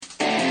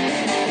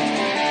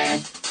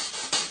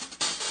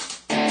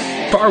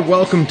are.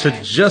 Welcome to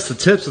Just the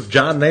Tips with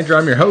John and Andrew.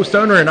 I'm your host,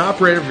 owner, and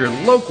operator of your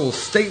local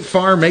State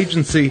Farm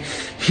agency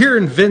here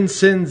in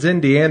Vincennes,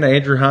 Indiana.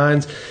 Andrew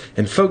Hines.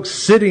 And folks,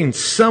 sitting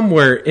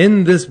somewhere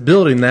in this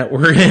building that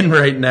we're in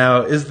right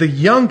now is the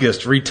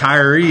youngest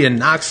retiree in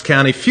Knox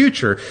County,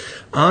 future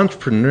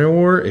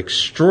entrepreneur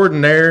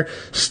extraordinaire,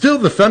 still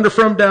the Thunder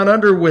from Down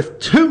Under with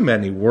too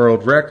many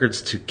world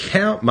records to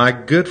count, my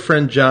good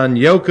friend John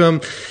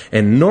Yoakum.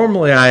 And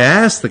normally I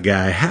ask the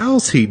guy,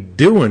 how's he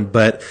doing?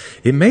 But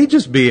it may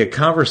just be a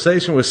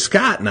conversation with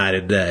Scott and I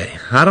today.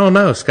 I don't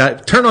know.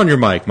 Scott, turn on your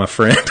mic, my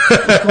friend.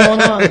 What's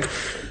going on?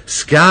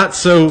 Scott,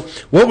 so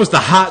what was the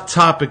hot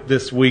topic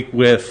this week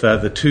with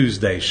the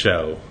Tuesday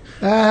show?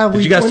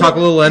 Did you guys talk a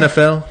little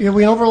NFL? Yeah,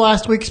 we went over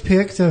last week's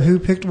picks of who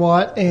picked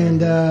what, and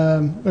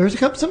there was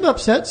some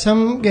upset,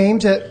 some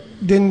games that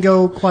didn't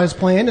go quite as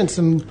planned, and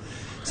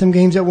some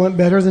games that went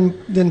better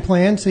than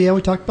planned. So yeah,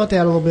 we talked about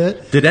that a little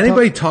bit. Did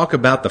anybody talk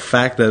about the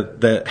fact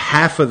that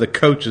half of the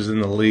coaches in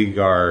the league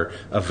are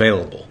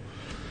available?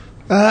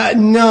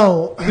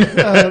 No.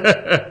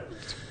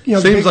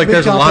 Seems like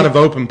there's a lot of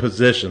open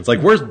positions.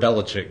 Like, where's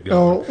Belichick going?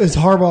 Oh, is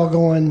Harbaugh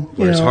going?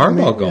 Where's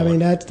Harbaugh going? I mean,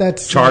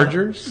 that's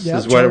Chargers. Yeah,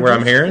 is where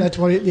I'm hearing. That's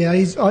what.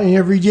 He's on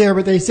every year,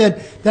 but they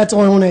said that's the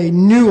only one they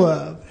knew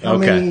of. How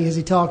many has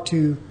he talked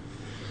to?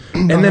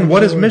 And then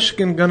what is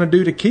Michigan going to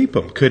do to keep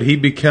him? Could he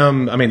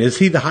become? I mean, is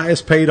he the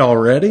highest paid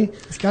already?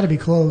 It's got to be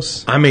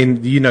close. I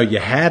mean, you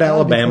had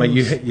Alabama,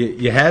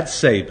 you had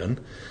Saban,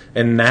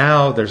 and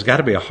now there's got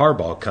to be a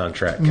Harbaugh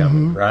contract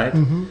coming, right?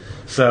 Mm-hmm.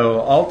 So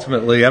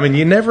ultimately, I mean,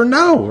 you never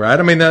know, right?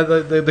 I mean,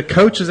 the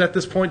coaches at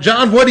this point.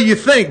 John, what do you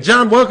think?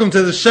 John, welcome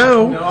to the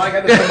show. No, I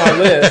got this on my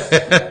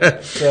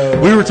list. So,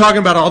 we were talking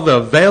about all the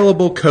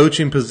available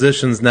coaching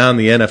positions now in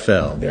the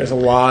NFL. There's a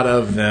lot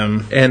of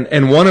them.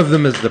 And one of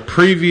them is the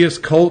previous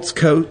Colts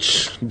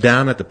coach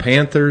down at the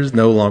Panthers,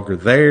 no longer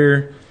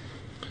there.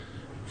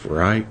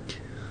 Right.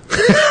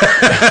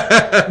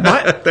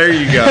 There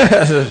you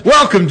go.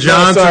 Welcome,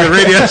 John, to the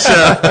radio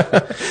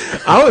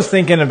show. I was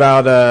thinking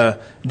about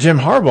Jim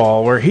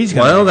Harbaugh, where he's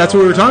going. Well, that's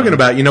what we were talking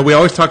about. You know, we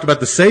always talked about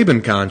the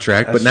Saban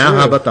contract, but now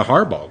how about the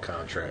Harbaugh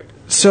contract?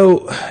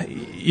 So,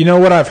 you know,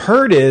 what I've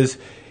heard is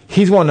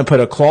he's wanting to put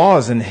a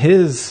clause in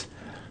his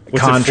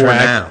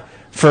contract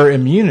for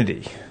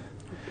immunity.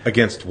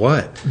 Against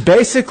what?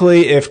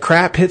 Basically, if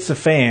crap hits the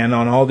fan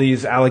on all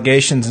these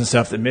allegations and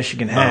stuff that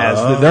Michigan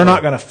has, they're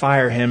not going to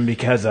fire him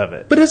because of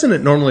it. But isn't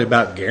it normally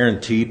about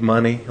guaranteed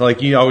money?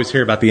 Like, you always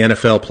hear about the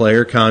NFL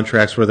player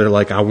contracts where they're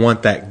like, I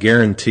want that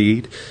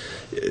guaranteed.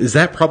 Is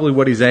that probably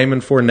what he's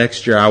aiming for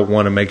next year? I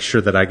want to make sure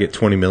that I get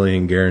 $20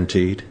 million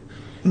guaranteed.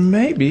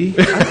 Maybe.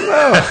 I don't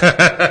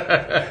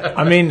know.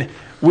 I mean,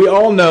 we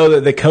all know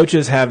that the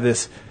coaches have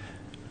this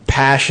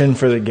passion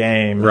for the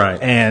game,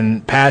 right,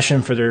 and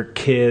passion for their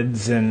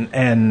kids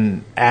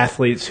and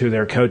athletes who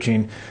they're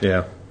coaching.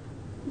 Yeah.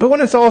 But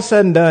when it's all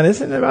said and done,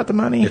 isn't it about the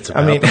money? It's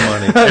about the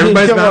money.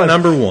 Everybody's about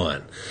number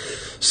one.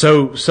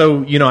 So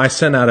you know, I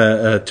sent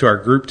out to our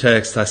group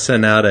text. I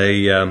sent out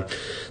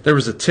there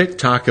was a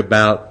TikTok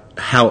about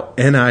how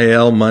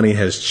NIL money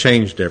has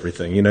changed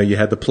everything. You know, you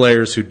had the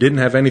players who didn't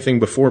have anything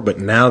before, but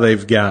now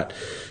they've got,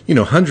 you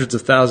know, hundreds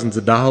of thousands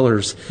of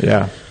dollars.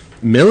 Yeah.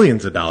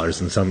 Millions of dollars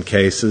in some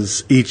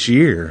cases each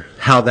year,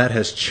 how that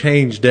has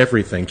changed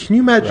everything. Can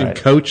you imagine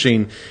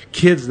coaching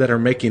kids that are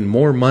making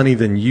more money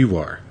than you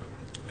are?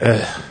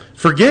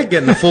 Forget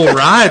getting the full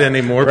ride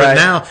anymore, but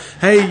now,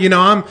 hey, you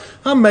know,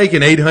 I'm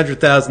making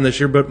 $800,000 this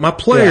year, but my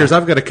players,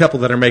 I've got a couple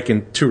that are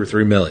making $2 or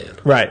 $3 million.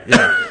 Right.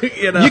 Yeah.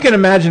 You know? You can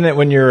imagine it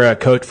when you're a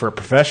coach for a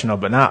professional,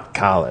 but not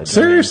college.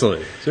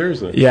 Seriously.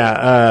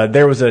 Yeah.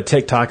 There was a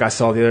TikTok I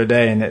saw the other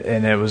day, and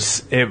it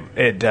was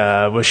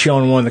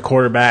showing one of the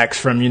quarterbacks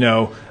from, you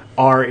know,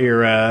 our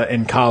era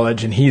in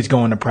college, and he's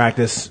going to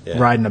practice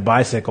riding a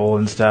bicycle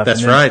and stuff.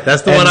 That's right.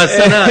 That's the one I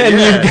sent out.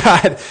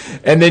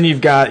 And then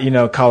you've got, you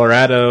know,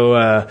 Colorado.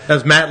 That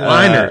was Matt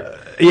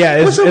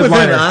Leinart. What's up with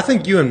that? I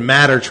think you and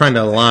Matt are trying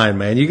to align,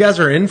 man. You guys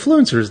are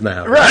influencers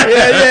now. Right,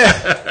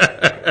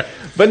 yeah.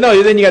 But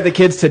no, then you got the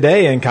kids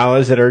today in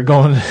college that are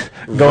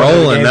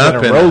rolling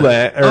up in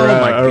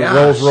a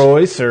Rolls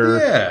Royce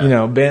or, you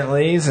know,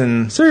 Bentleys.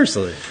 And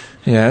seriously.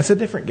 Yeah, it's a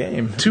different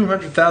game.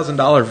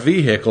 $200,000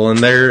 vehicle, and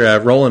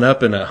they're rolling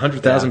up in a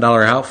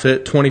 $100,000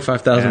 outfit,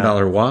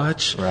 $25,000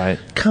 watch. Right.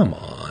 Come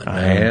on,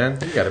 man.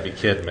 You got to be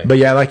kidding me. But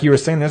yeah, like you were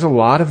saying, there's a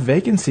lot of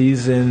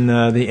vacancies in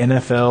the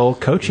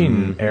NFL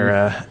coaching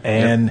era,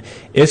 and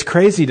it's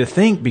crazy to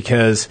think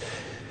because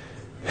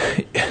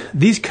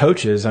these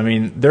coaches, I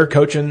mean, they're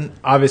coaching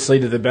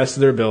obviously to the best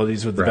of their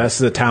abilities with the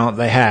best of the talent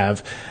they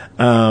have,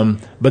 but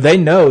they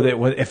know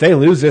that if they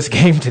lose this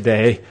game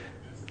today,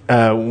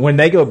 when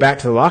they go back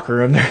to the locker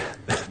room,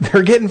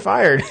 they're getting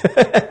fired.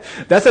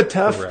 That's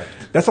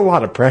a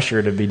lot of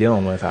pressure to be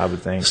dealing with, I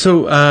would think.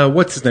 So,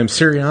 what's his name?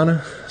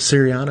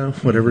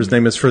 Sirianni, whatever his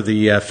name is for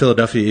the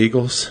Philadelphia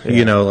Eagles. Yeah.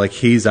 You know, like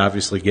he's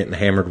obviously getting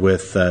hammered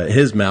with,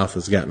 his mouth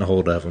has gotten a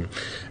hold of him.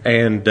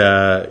 And,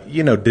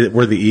 you know,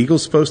 were the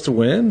Eagles supposed to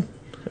win?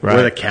 Right.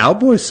 Were the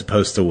Cowboys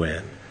supposed to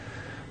win?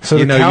 So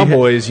the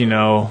Cowboys, you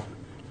know,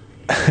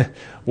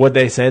 what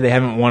they say, they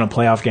haven't won a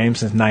playoff game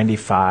since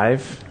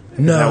 '95.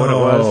 No. Is that what it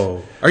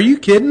was? Are you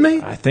kidding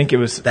me? I think it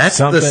was That's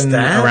something the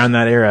stat? around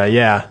that era.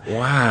 Yeah.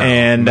 Wow.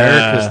 And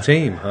America's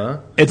team, huh?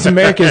 It's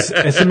America's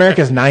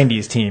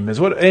 '90s team is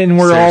what, and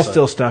we're all Seriously.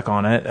 still stuck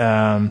on it.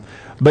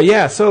 But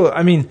yeah, so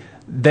I mean,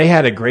 they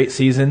had a great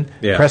season.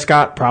 Yeah.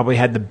 Prescott probably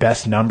had the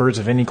best numbers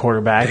of any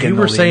quarterback. You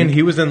were saying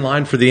he was in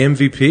line for the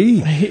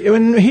MVP.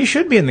 He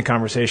should be in the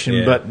conversation,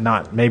 Yeah.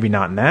 but maybe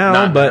not now.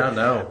 Not but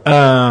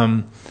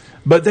now,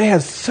 but they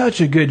had such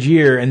a good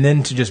year, and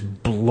then to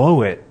just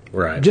blow it.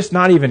 Right. Just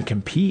not even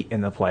compete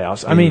in the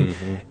playoffs. I mean,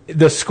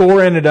 the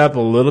score ended up a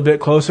little bit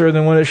closer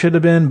than what it should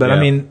have been, but Yeah. I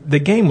mean, the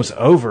game was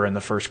over in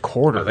the first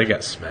quarter. Oh, they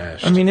got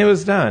smashed. I mean, it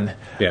was done.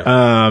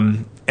 Yeah.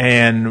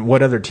 And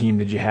what other team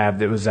did you have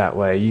that was that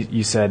way?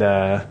 You said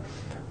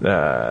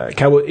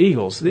Cowboy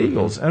Eagles. The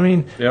Eagles. I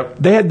mean, Yep.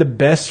 they had the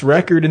best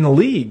record in the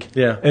league.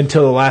 Yeah.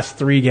 Until the last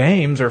 3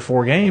 games or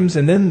 4 games,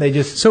 and then they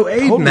just So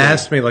Aiden totally-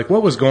 asked me, like,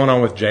 what was going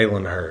on with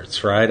Jalen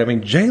Hurts, right? I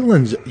mean,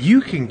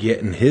 you can get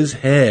in his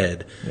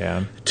head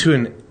Yeah.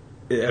 to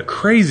a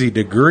crazy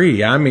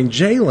degree. I mean,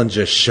 Jalen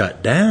just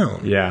shut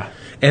down. Yeah.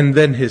 And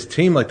then his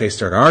team, like, they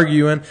start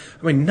arguing.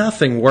 I mean,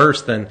 nothing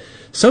worse than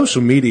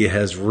social media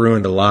has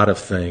ruined a lot of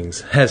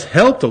things, has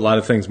helped a lot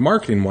of things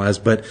marketing-wise,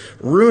 but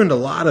ruined a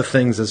lot of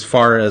things as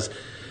far as,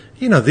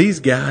 you know, these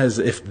guys,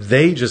 if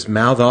they just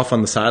mouth off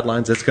on the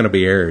sidelines, it's going to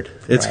be aired.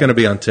 It's going to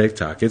be on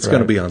TikTok. It's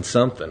going to be on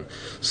something.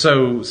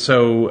 So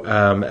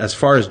as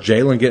far as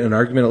Jalen getting an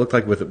argument, it looked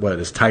like with,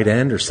 his tight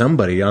end or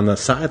somebody on the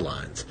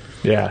sidelines.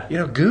 Yeah. You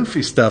know,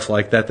 goofy stuff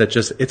like that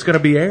just, it's going to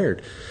be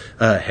aired.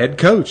 Head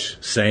coach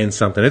saying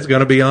something, it's going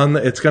to be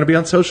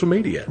on social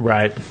media.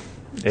 Right.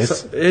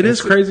 It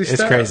is crazy stuff.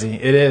 It's crazy.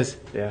 It is.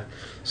 Yeah.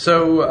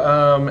 So,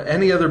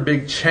 any other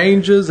big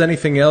changes?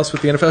 Anything else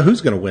with the NFL?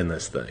 Who's going to win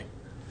this thing?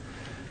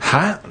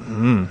 I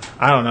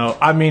don't know.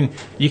 I mean,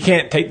 you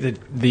can't take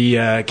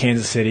the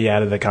Kansas City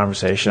out of the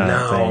conversation.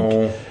 I don't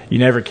No. think you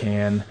never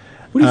can.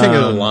 What do you think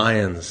of the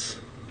Lions?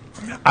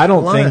 I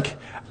don't Lion- think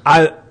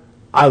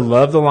I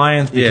love the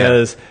Lions Yeah.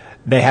 because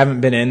they haven't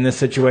been in this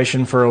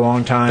situation for a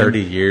long time, 30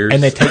 years.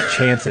 and they take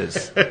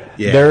chances.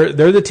 Yeah.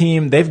 They're the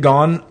team. They've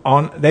gone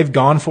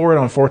for it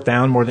on 4th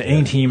down more than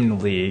any team in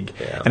the league,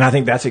 Yeah. and I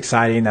think that's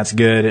exciting. That's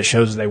good. It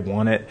shows they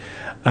want it.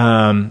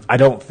 I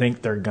don't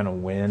think they're going to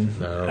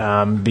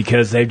win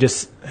because they've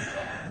just.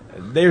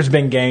 There's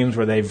been games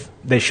where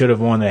they should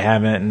have won, they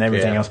haven't, and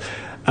everything Yeah.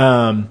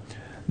 else.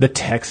 The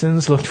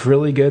Texans looked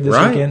really good this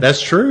Right, weekend.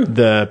 that's true.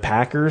 The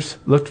Packers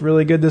looked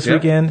really good this Yep,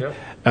 weekend,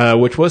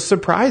 which was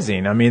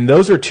surprising. I mean,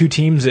 those are 2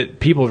 teams that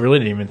people really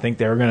didn't even think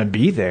they were going to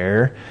be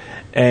there,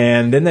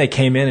 and then they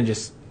came in and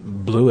just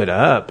blew it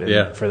up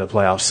for the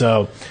playoffs.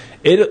 So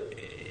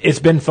it's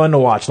been fun to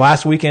watch.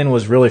 Last weekend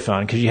was really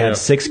fun because you had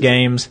 6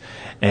 games,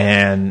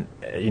 and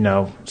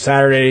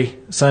Saturday,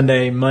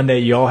 Sunday, Monday,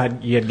 you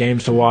had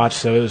games to watch,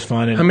 so it was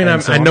fun. And, I mean,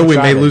 and so I I'm know we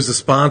may excited. lose a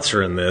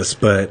sponsor in this,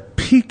 but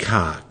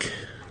Peacock.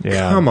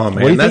 Yeah. Come on,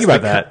 man. What do you think That's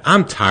about that?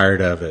 I'm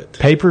tired of it.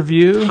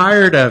 Pay-per-view.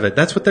 Tired of it.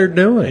 That's what they're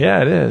doing.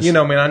 Yeah, it is. You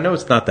know, I mean, I know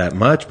it's not that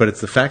much, but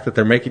it's the fact that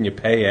they're making you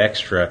pay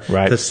extra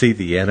Right. to see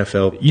the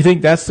NFL. You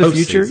think that's the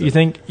future?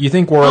 Postseason. You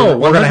think we're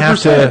going to have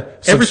to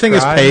 100%. Everything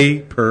is subscribe? pay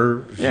per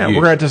view. Yeah, we're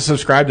going to have to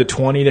subscribe to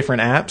 20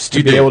 different apps to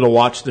You be do. able to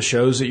watch the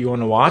shows that you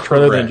want to watch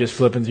rather than Correct. just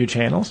flipping through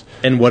channels.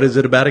 And what is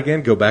it about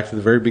again? Go back to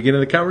the very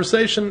beginning of the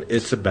conversation.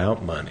 It's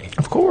about money.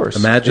 Of course.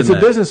 Imagine it's that.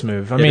 a business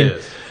move. I It mean,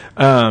 is.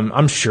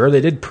 I'm sure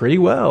they did pretty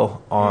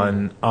well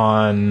on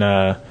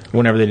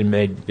whenever they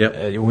made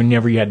Yep.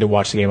 whenever you had to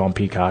watch the game on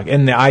Peacock.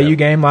 And the IU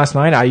game last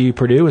night, IU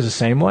Purdue was the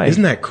same way.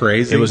 Isn't that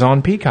crazy? It was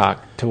on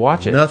Peacock to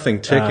watch it. Nothing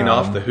ticking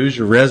off the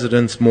Hoosier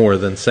residents more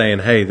than saying,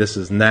 "Hey, this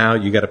is now.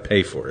 You got to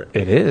pay for it."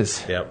 It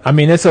is. Yep. I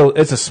mean, it's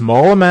a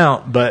small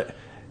amount, but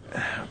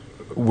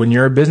when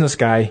you're a business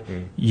guy,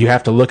 you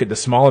have to look at the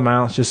small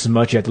amounts just as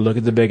much. You have to look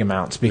at the big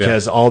amounts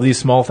because all these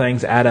small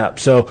things add up.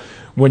 So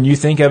when you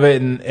think of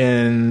it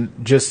and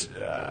just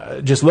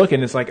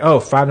looking, it's like, oh,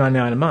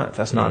 $5.99 a month.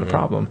 That's not a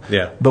problem.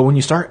 Yeah. But when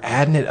you start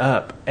adding it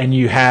up and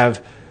you have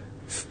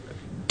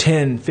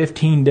 10,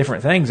 15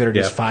 different things that are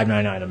just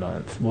 $5.99 a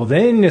month, well,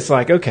 then it's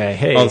like, okay,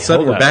 hey, All of a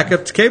sudden, hold we're up. back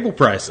up to cable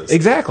prices.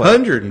 Exactly.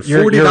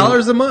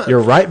 $140 a month. You're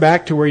right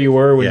back to where you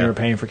were when Yeah. you were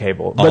paying for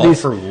cable. All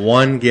these, for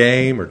one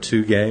game or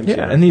 2 games.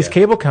 yeah, and these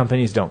cable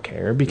companies don't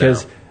care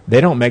because No.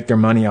 they don't make their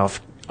money off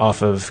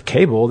of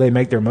cable. They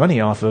make their money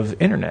off of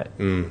internet.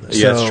 Yeah,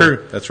 that's true.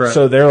 That's right.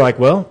 So they're like,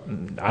 well,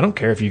 I don't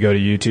care if you go to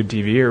YouTube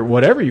TV or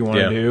whatever you want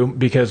Yeah. to do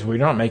because we're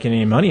not making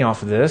any money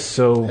off of this.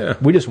 So Yeah.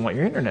 we just want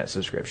your internet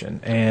subscription.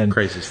 And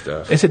Crazy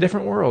stuff. It's a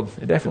different world.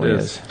 It definitely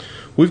is.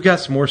 We've got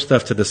some more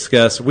stuff to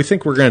discuss. We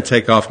think we're going to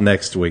take off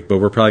next week, but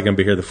we're probably going to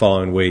be here the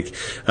following week.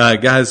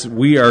 Guys,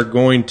 we are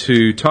going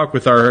to talk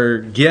with our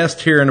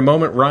guest here in a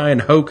moment, Ryan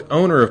Hoke,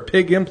 owner of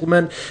Pig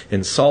Implement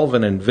in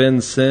Sullivan and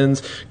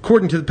Vincennes.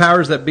 According to the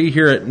powers that be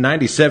here at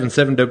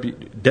 97.7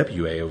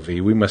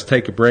 WAOV. We must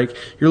take a break.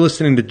 You're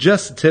listening to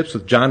Just the Tips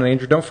with John and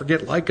Andrew. Don't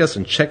forget, like us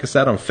and check us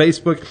out on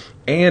Facebook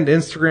and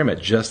Instagram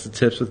at Just the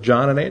Tips with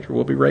John and Andrew.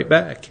 We'll be right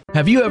back.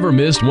 Have you ever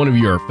missed one of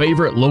your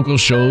favorite local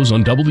shows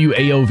on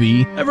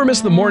WAOV? Ever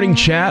missed the Morning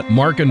Chat,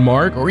 Mark and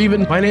Mark, or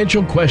even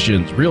Financial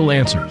Questions, Real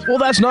Answers? Well,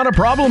 that's not a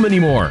problem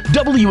anymore.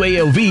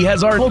 WAOV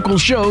has our local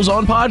shows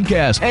on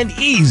podcast and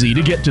easy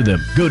to get to them.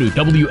 Go to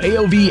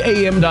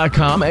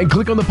WAOVAM.com and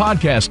click on the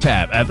podcast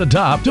tab at the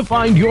top to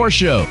find your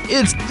show.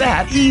 It's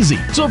that easy.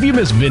 So if you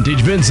miss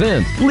Vintage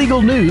Vincennes,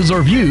 legal news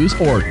or views,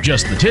 or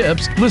just the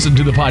tips, listen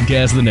to the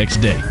podcast the next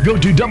day. Go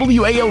to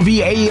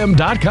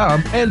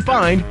WAOVAM.com and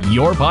find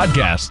your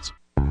podcasts.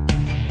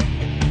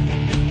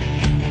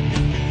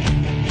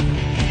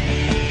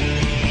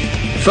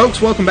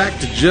 Folks, welcome back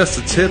to Just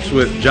the Tips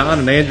with John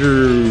and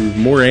Andrew.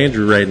 More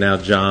Andrew right now,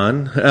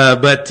 John.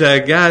 But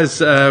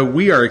guys,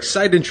 we are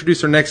excited to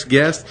introduce our next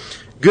guest.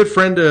 Good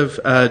friend of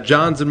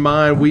John's and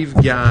mine. We've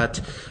got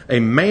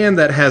a man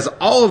that has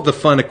all of the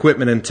fun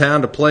equipment in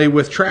town to play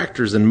with,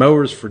 tractors and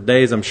mowers for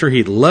days. I'm sure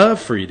he'd love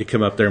for you to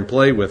come up there and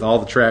play with all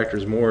the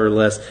tractors, more or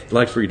less. He'd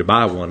like for you to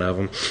buy one of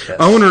them. Yes.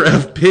 Owner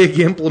of Pig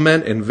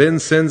Implement in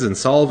Vincennes and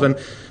Sullivan,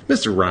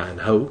 Mr. Ryan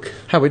Hoke.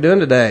 How we doing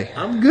today?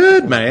 I'm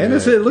good, man.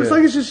 It looks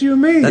like it's just you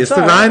and me. That's it's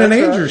the Ryan and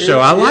Andrew show.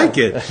 Yeah, I like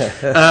it.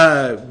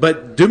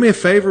 But do me a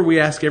favor. We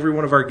ask every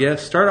one of our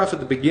guests, start off at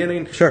the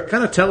beginning. Sure.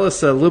 Kind of tell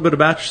us a little bit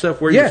about yourself,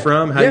 where you're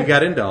from, how you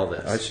got into all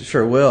this. I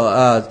sure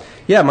will.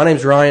 My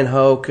name's Ryan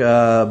Hoke,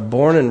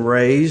 born and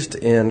raised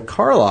in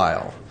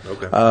Carlisle.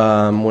 Okay.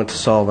 Went to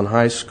Sullivan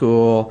High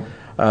School.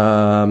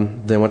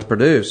 Then went to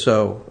Purdue.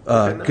 So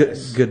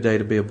nice. good day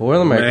to be a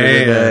Boilermaker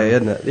today,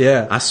 isn't it?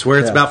 Yeah. I swear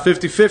it's about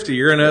 50-50.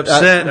 You're going to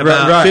upset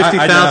about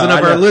 50,000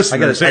 of our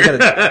listeners. I got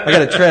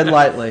to tread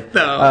lightly.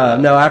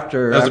 No,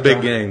 after that was a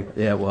big game.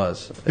 Yeah, it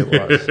was.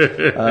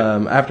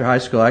 After high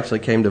school, I actually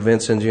came to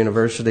Vincennes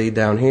University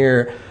down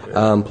here.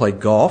 Played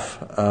golf.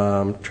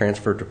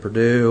 Transferred to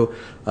Purdue.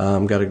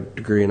 Got a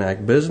degree in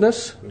ag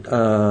business.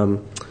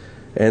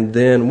 And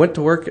then went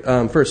to work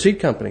for a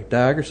seed company,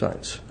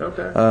 DiagraScience.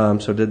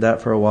 Okay. So did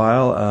that for a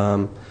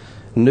while.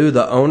 Knew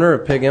the owner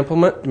of Pig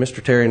Implement,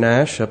 Mr. Terry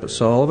Nash, up at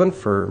Sullivan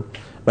for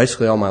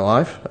basically all my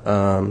life.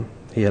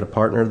 He had a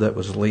partner that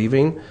was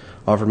leaving,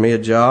 offered me a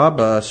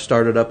job,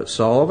 started up at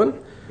Sullivan.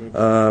 We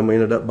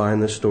ended up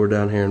buying this store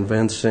down here in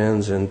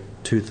Vincennes in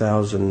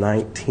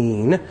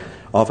 2019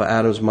 off of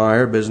Adams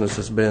Meyer. Business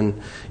has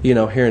been,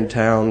 here in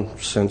town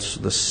since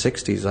the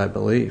 60s, I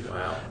believe.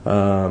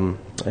 Wow.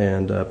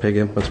 And Pig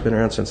Implement's been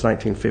around since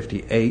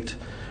 1958.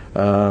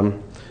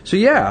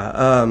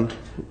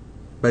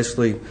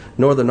 Basically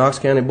northern Knox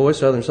County boy,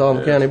 southern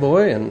Sullivan County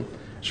boy. And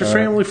is your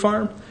family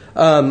farm?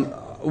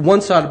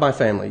 One side of my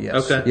family,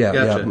 yes. Okay, yeah,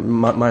 gotcha. Yeah.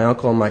 My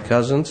uncle and my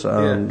cousins,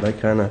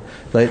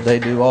 they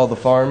do all the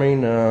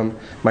farming.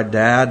 My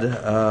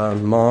dad,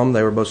 mom,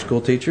 they were both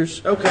school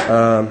teachers. Okay.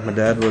 My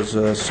dad was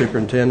a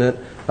superintendent,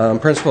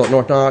 principal at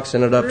North Knox.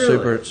 Ended up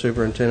Really?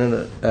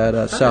 superintendent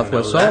at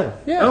Southwest Sullivan.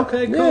 Yeah.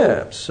 Okay. Cool.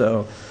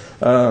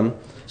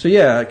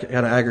 Yeah.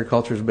 Kind of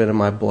agriculture has been in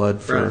my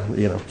blood for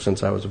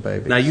since I was a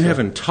baby. Now you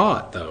haven't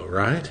taught though,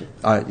 right?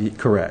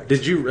 Correct.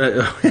 Did you?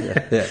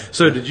 Yeah.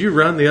 So did you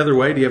run the other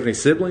way? Do you have any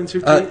siblings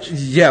who teach?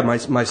 Yeah, my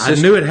sister. I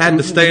knew it had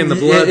to stay in the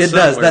blood. It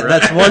does. Right?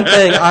 That's one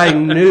thing I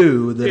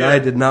knew that I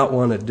did not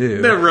want to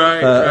do.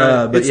 Right.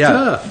 But it's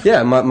tough.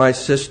 Yeah, my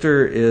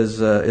sister is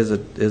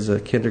a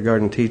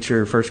kindergarten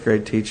teacher, first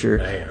grade teacher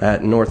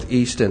at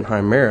Northeast in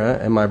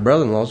Hymera, and my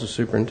brother-in-law is a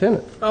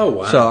superintendent. Oh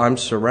wow! So I'm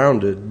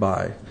surrounded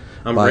by.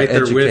 I'm right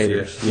there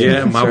educators. with you.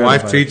 Yeah, my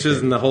wife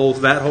teaches, and that whole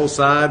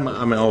side.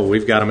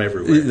 We've got them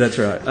everywhere. That's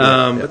right.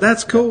 But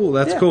that's cool.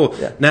 That's cool.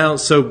 Yeah. Now,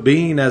 so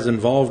being as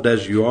involved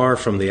as you are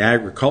from the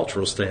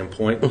agricultural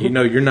standpoint,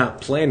 you're not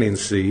planting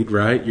seed,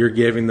 right? You're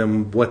giving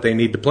them what they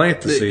need to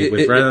plant the seed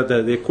with,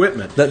 rather the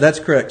equipment. That's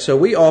correct. So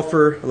we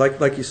offer,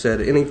 like you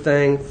said,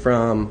 anything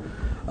from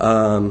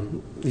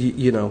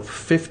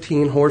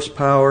 15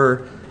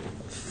 horsepower,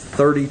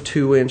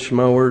 32-inch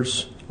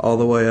mowers, all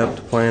the way up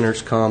to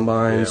planters,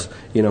 combines,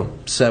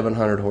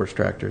 700 horse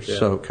tractors. Yeah.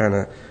 So kind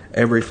of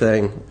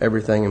everything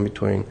in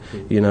between.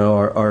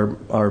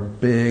 Our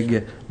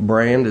big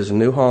brand is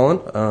New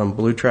Holland,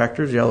 blue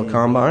tractors, yellow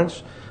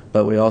combines,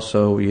 but we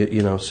also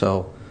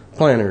sell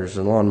planters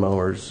and lawn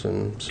mowers.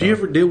 And so. Do you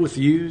ever deal with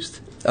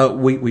used?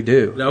 We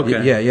do.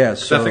 Okay. Yeah.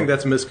 So I think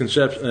that's a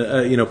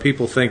misconception.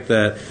 People think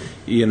that,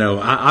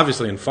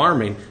 obviously in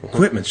farming,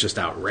 equipment's just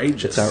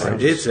outrageous.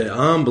 It's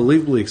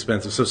unbelievably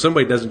expensive. So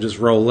somebody doesn't just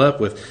roll up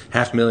with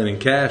 $500,000 in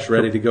cash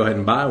ready to go ahead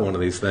and buy one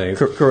of these things.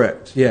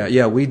 Correct.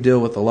 Yeah. We deal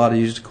with a lot of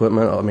used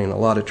equipment. I mean, a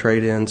lot of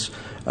trade-ins.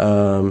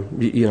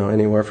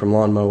 Anywhere from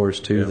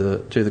lawnmowers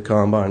to the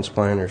combines,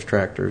 planters,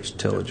 tractors,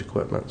 tillage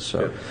equipment.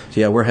 So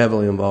we're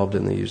heavily involved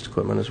in the used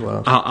equipment as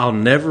well. I'll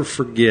never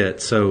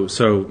forget.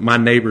 So my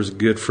neighbor's a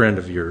good friend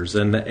of yours,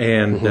 and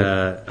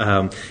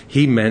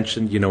he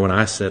mentioned, when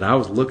I said I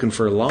was looking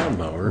for a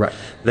lawnmower, right,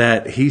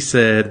 that he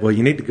said, well,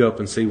 you need to go up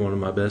and see one of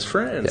my best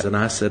friends, and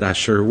I said I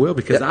sure will,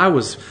 because I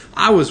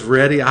was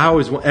ready.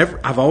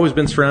 I've always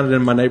been surrounded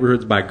in my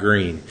neighborhoods by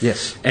green.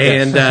 Yes,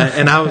 and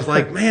I was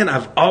like, man,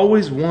 I've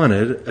always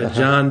wanted a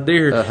John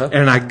Deere,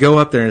 and I go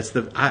up there,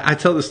 and I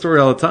tell the story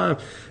all the time,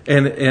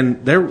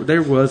 and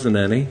there wasn't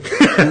any.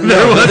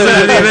 There wasn't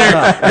any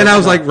there, and I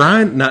was like,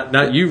 Ryan,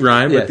 not you,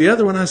 Ryan, but the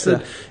other one. I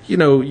said,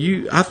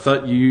 I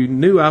thought you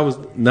knew I was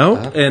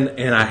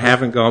and I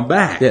haven't gone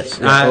back.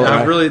 Yes,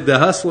 I really, the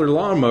Hustler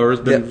lawnmower has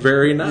been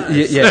very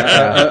nice.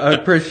 I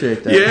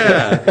appreciate that.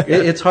 Yeah,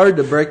 it's hard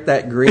to break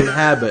that green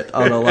habit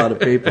on a lot of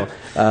people.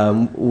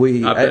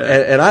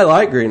 And I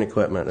like green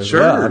equipment as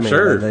well. I mean,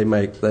 sure. They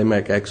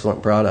make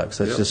excellent products.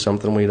 That's just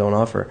something we don't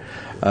offer.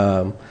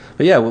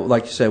 But yeah,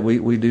 like you said,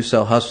 we do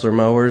sell Hustler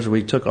mowers.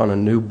 We took on a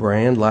new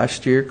brand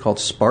last year called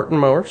Spartan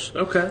Mowers.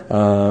 Okay.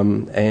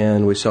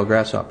 And we sell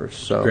Grasshoppers.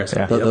 So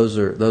those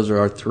are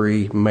our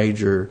three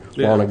major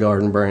lawn and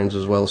garden brands,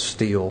 as well as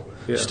steel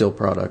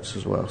products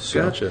as well.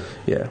 So, gotcha.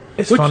 Yeah.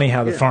 It's funny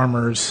how the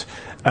farmers,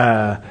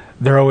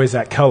 they're always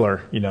that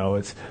color.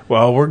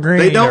 We're green.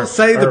 They don't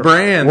say the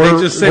brand. They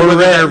just say we're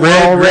whether they're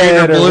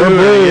red, green, or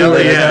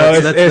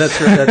blue.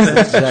 That's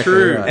exactly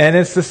true. Right. And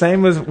it's the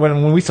same as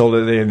when we sold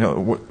it.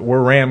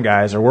 We're Ram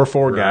guys, or we're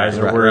Ford guys,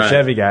 or we're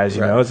Chevy guys.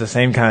 It's the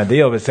same kind of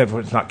deal, except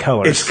it's not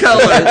colors. It's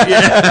color.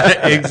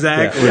 Yeah,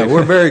 exactly. Yeah,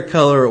 we're very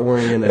color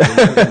oriented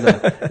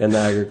in the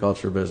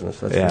agriculture business.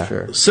 That's for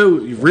sure. So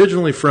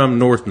originally from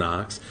North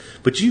Knox,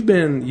 but you've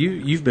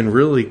been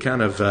really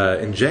kind of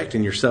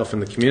injecting yourself in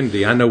the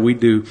community. I know we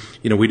do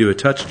a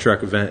touch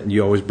truck event, and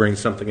you always bring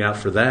something out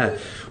for that.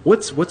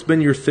 What's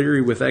been your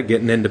theory with that,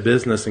 getting into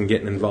business and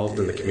getting involved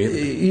in the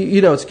community?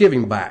 It's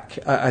giving back.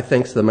 I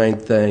think is the main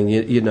thing.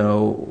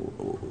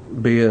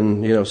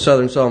 Being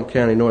Southern Sullivan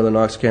County, Northern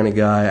Knox County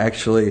guy.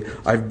 Actually,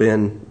 I've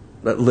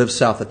lived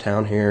south of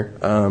town here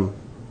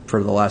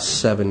for the last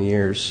 7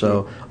 years,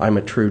 so I'm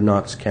a true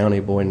Knox County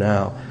boy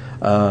now.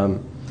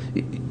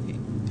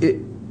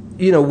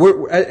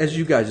 We're, as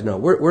you guys know,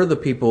 we're the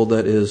people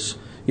that is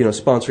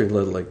sponsoring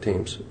Little League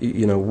teams.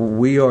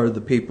 We are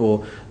the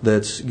people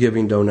that's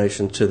giving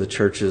donations to the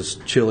church's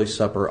chili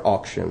supper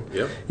auction.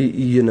 Yep.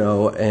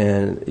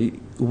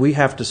 And we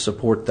have to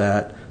support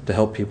that to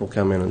help people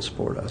come in and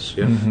support us.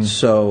 Yep. Mm-hmm.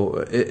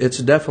 So it's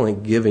definitely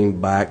giving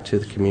back to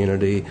the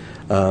community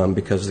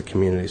because the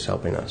community is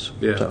helping us.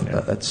 Yeah. So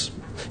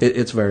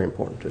it's very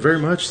important. Very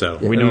much so.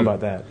 We know about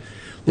that.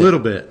 Little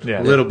bit.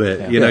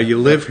 Yeah. You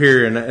live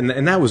here,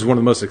 and that was one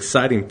of the most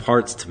exciting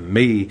parts to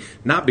me,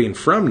 not being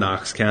from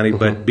Knox County,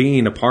 but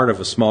being a part of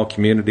a small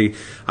community.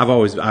 I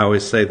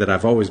always say that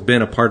I've always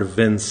been a part of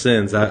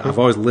Vincennes. I've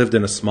always lived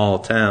in a small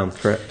town.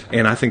 Correct.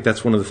 And I think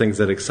that's one of the things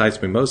that excites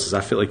me most is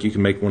I feel like you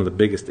can make one of the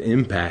biggest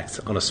impacts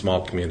on a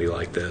small community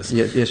like this.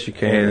 Yes, you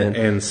can.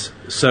 And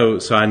so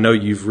I know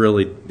you've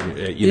really,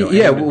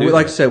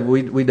 like I said,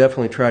 we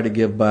definitely try to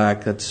give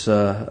back. That's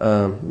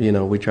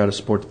we try to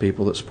support the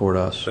people that support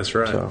us. That's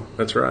right.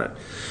 That's right.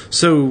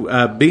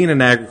 So being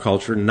in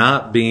agriculture,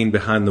 not being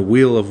behind the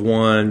wheel of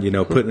one,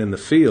 putting in the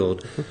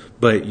field,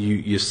 but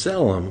you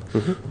sell them.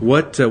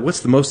 What's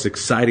the most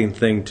exciting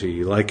thing to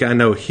you? Like I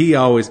know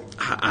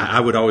I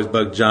would always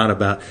bug John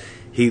about.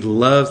 He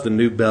loves the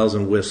new bells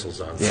and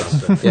whistles on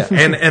something. Yeah.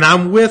 And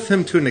I'm with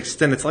him to an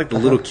extent. It's like the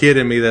little kid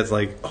in me that's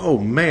like, oh,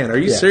 man, are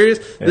you serious?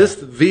 Yeah. This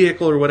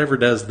vehicle or whatever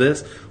does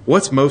this.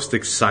 What's most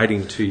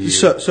exciting to you?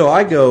 So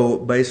I go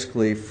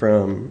basically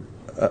from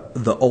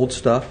the old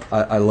stuff.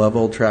 I love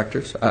old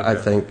tractors. Okay. I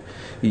think,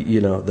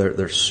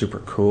 they're super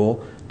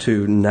cool.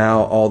 To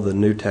now all the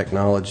new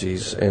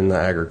technologies in the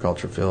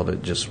agriculture field,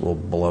 it just will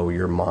blow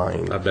your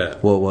mind. I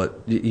bet. Well,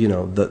 what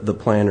the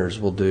planters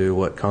will do,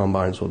 what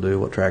combines will do,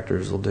 what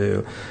tractors will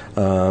do.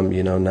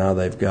 Now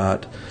they've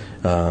got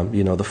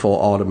the full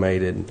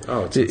automated.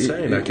 Oh, it's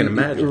insane! I can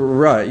imagine.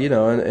 Right,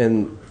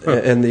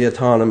 and the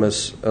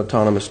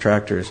autonomous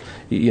tractors.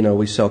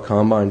 We sell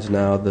combines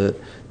now that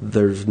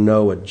there's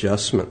no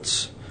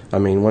adjustments. I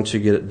mean, once you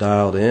get it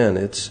dialed in,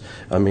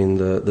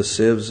 the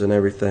sieves and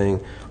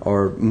everything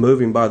are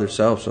moving by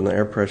themselves, and the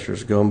air pressure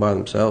is going by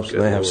themselves.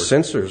 And they have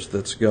sensors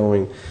that's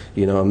going,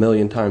 1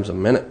 million times a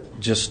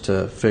minute just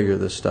to figure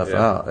this stuff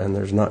out. And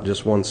there's not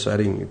just one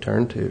setting you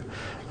turn to.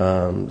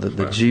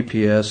 The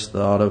GPS,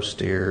 the auto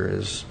steer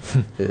is,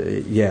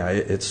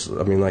 it's.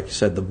 Like you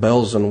said, the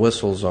bells and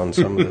whistles on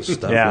some of this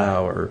stuff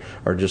now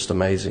are just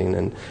amazing,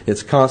 and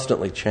it's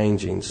constantly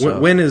changing. So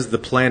when is the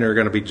planter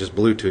going to be just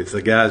Bluetooth?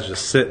 The guy's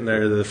just sitting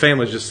there, the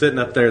family's just sitting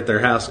up there at their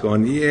house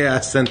going, "Yeah,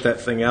 I sent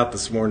that thing out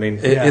this morning."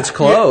 It's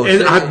close.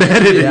 I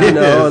bet it is.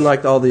 And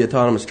like all the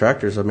autonomous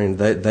tractors,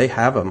 they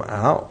have them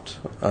out.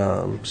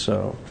 It's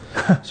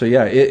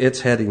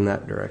heading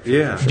that direction.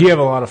 Yeah. Do you have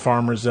a lot of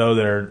farmers though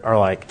that are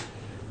like,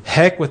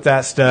 heck with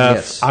that stuff?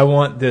 Yes. I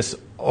want this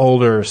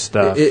older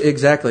stuff.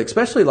 Exactly,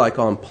 especially like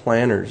on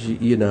planters.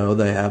 You know,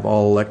 they have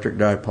all electric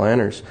drive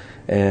planters,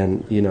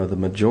 and you know the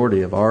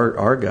majority of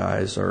our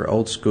guys are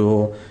old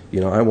school. You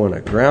know, I want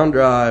a ground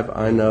drive.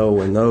 I know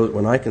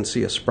when I can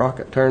see a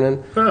sprocket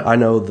turning, I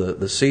know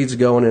the seed's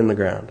going in the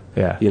ground.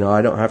 Yeah. You know,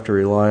 I don't have to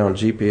rely on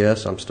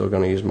GPS. I'm still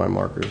going to use my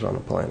markers on a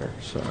planter.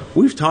 So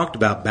we've talked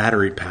about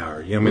battery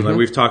power. You know, I mean, like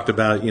we've talked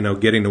about, you know,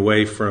 getting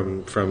away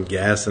from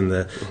gas and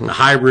the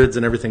hybrids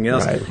and everything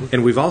else. Right.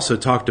 And we've also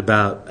talked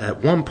about,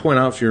 at one point,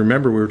 I don't know if you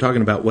remember, we were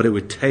talking about what it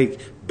would take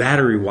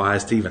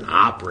battery-wise to even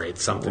operate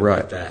something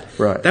like that.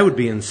 Right. That would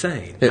be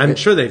insane. I'm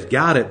sure they've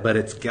got it, but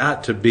it's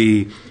got to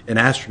be an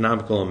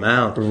astronomical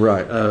amount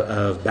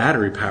of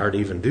battery power to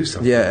even do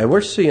something. Yeah, and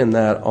we're seeing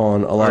that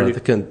on a lot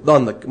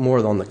of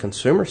more on the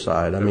consumer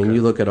side. I mean,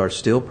 you look at our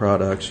steel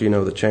products, you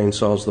know, the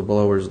chainsaws, the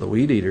blowers, the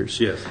weed eaters.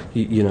 Yes.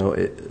 You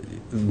know,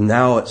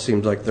 now it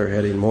seems like they're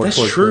heading more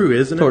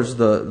towards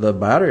the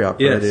battery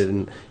operated. Yes.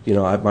 And, you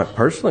know, I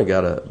personally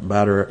got a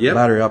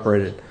battery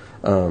operated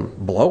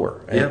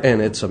blower,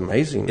 and it's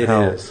amazing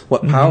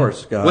what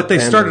power's got. What they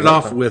started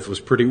off with was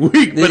pretty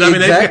weak, but I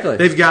mean,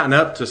 they've gotten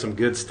up to some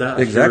good stuff.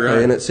 Exactly,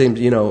 right. and it seems,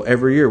 you know,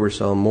 every year we're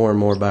selling more and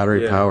more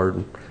battery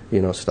powered,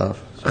 you know,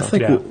 stuff. So. I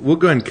think we'll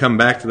go ahead and come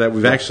back to that.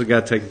 We've actually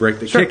got to take a break.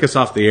 They kick us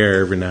off the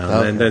air every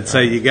now and then and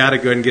say you got to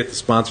go ahead and get the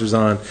sponsors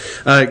on.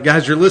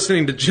 Guys, you're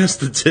listening to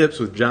Just the Tips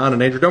with John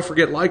and Andrew. Don't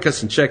forget, like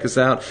us and check us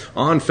out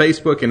on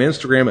Facebook and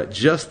Instagram at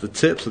Just the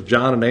Tips with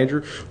John and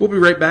Andrew. We'll be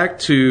right back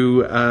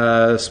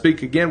to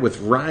speak again with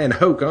Ryan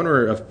Hoke,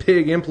 owner of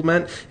Pig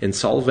Implement in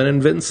Sullivan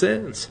and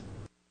Vincennes.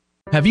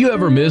 Have you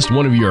ever missed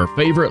one of your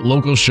favorite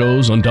local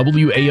shows on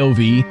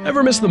WAOV?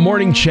 Ever missed the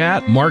morning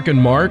chat, Mark and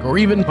Mark, or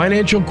even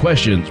financial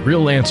questions,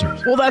 real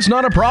answers? Well, that's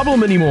not a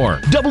problem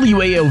anymore.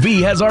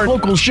 WAOV has our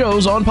local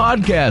shows on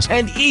podcast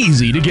and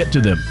easy to get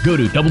to them. Go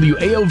to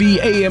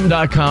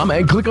WAOVAM.com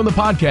and click on the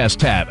podcast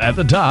tab at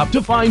the top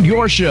to find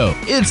your show.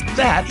 It's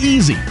that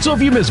easy. So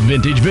if you miss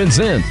Vintage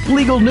Vincennes,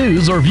 legal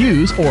news or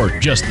views, or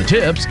just the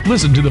tips,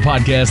 listen to the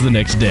podcast the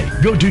next day.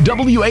 Go to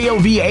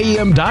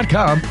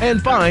WAOVAM.com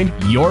and find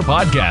your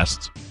podcasts.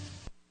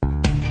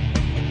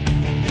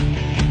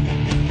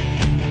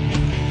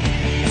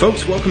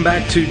 Folks, welcome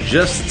back to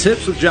Just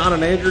Tips with John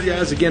and Andrew.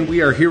 Guys, again,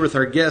 we are here with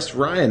our guest,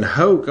 Ryan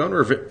Hoke, owner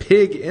of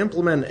Pig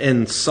Implement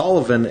in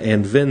Sullivan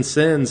and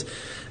Vincennes.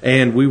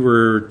 And we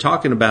were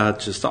talking about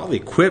just all the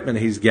equipment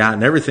he's got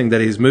and everything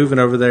that he's moving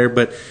over there.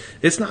 But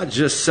it's not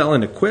just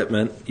selling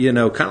equipment, you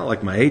know, kind of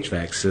like my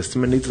HVAC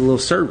system. It needs a little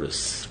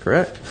service.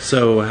 Correct.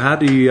 So how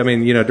do you, I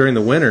mean, you know, during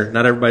the winter,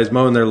 not everybody's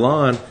mowing their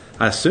lawn.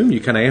 I assume you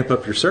kind of amp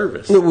up your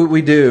service.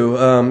 We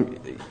do.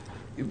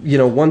 You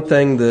know, one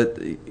thing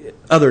that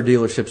other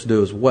dealerships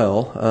do as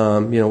well,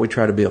 you know, we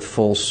try to be a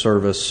full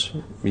service,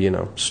 you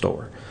know,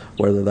 store.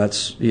 Whether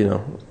that's, you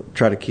know,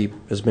 try to keep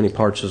as many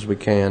parts as we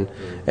can.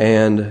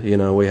 And, you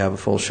know, we have a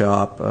full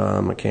shop,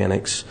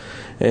 mechanics.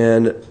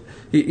 And,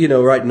 you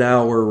know, right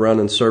now we're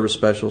running service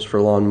specials for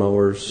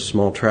lawnmowers,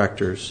 small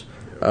tractors,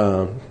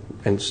 and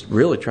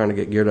really trying to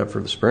get geared up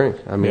for the spring.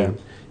 I mean,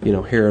 you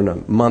know, here in a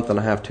month and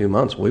a half, 2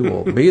 months, we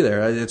will be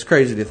there. It's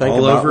crazy to think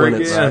about when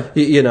it's,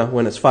 you know,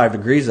 when it's 5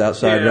 degrees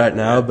outside right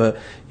now. But,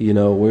 you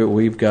know,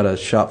 we've got a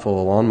shop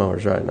full of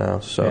lawnmowers right now.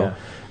 So,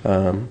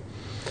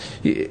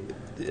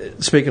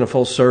 speaking of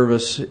full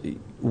service,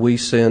 we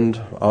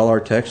send all our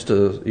techs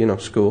to, you know,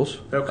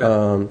 schools.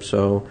 Okay.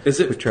 So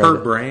is it per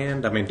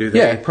brand? I mean, do they?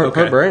 Yeah,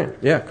 per brand.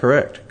 Yeah,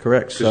 correct.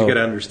 So you got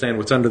to understand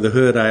what's under the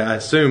hood, I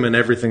assume, and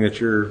everything that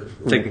you're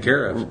taking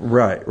care of.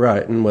 Right.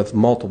 And with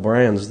multiple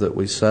brands that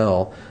we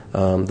sell,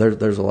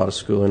 there's a lot of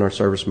schooling. Our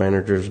service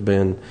manager's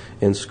been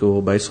in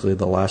school basically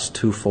the last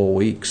 2 full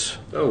weeks.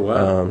 Oh,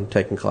 wow.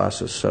 Taking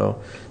classes.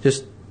 So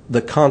just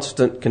the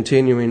constant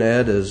continuing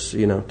ed as,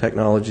 you know,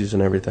 technologies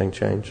and everything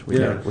change. We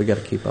got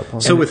to keep up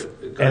on. So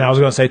and I was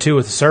going to say too,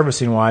 with the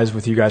servicing wise,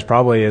 with you guys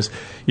probably is,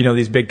 you know,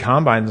 these big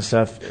combines and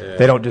stuff.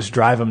 They don't just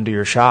drive them to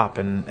your shop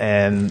and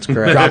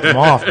drop them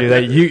off, do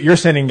they? You're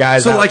sending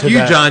guys. So out like to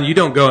you, John, you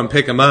don't go and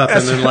pick them up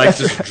and then like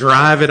just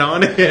drive it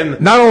on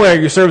in. Not only are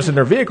you servicing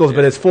their vehicles,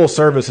 but it's full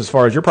service as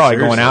far as you're probably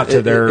going out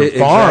to their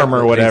farm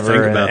or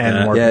whatever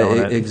and working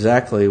on it.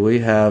 Exactly. We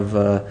have,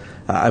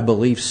 I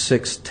believe,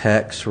 6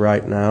 techs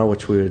right now,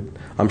 which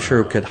I'm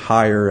sure could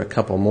hire a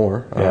couple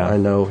more. I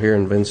know here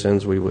in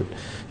Vincennes we would,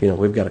 you know,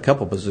 we've got a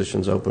couple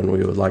positions open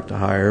we would like to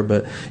hire.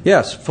 But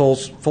yes, full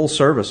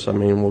service. I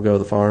mean, we'll go to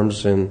the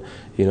farms and,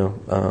 you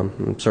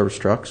know, service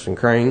trucks and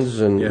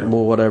cranes and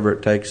whatever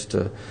it takes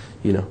to,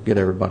 you know, get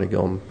everybody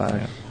going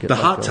back. The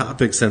hot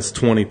topic since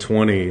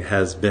 2020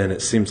 has been,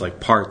 it seems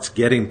like,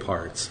 getting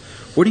parts.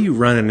 What are you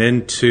running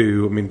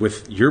into, I mean,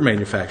 with your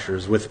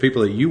manufacturers, with the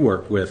people that you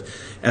work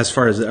with, as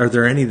far as, are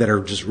there any that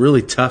are just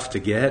really tough to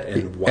get,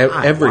 and why?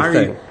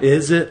 Everything.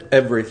 Is it?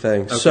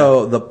 Everything. Okay.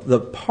 So the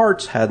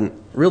parts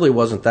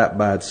wasn't that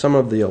bad. Some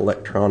of the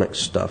electronic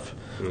stuff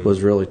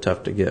was really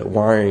tough to get,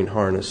 wiring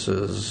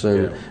harnesses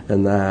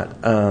and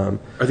that. Are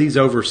these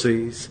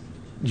overseas?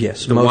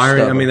 Yes, the most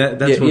wiring. Of them. I mean,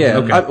 that's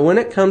okay. When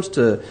it comes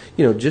to,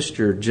 you know, just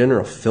your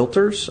general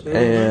filters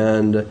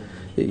and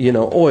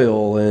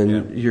oil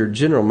and your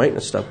general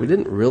maintenance stuff, we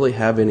didn't really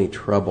have any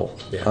trouble.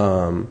 Yeah.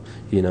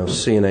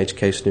 CNH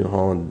Case New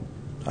Holland,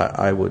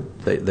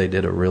 they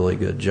did a really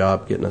good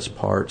job getting us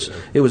parts.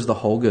 It was the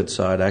whole good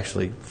side,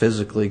 actually,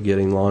 physically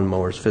getting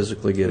lawnmowers,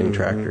 physically getting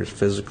tractors,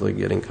 physically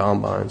getting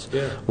combines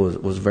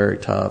was very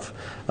tough.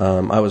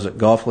 I was at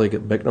Golf League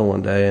at Bicknell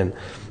one day, and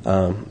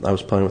I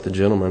was playing with a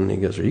gentleman, and he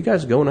goes, "Are you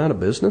guys going out of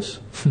business?"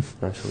 And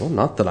I said, "Well,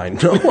 not that I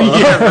know of."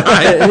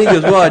 And he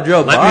goes, "Well, I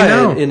drove by,"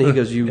 and he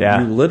goes, you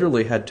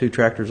literally had 2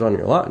 tractors on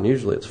your lot, and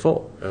usually it's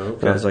full." Okay.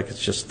 And I was like, "It's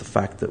just the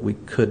fact that we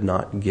could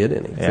not get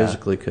any,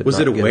 physically could Was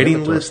not it a get waiting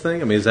inventory. list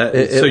thing? I mean, is that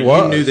It you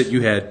was. knew that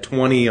you had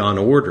 20 on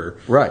order,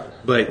 Right.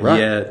 But Right.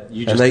 yet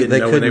you just and they didn't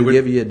know when couldn't they would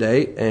give you a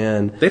date,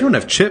 and They don't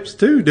have chips,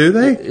 too, do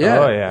they? yeah,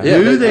 Oh, yeah.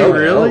 Do they oh,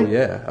 really? Oh,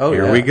 yeah. Oh,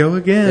 Here yeah. we go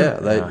again. Yeah,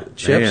 they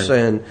chips Man,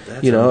 and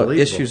that's unbelievable.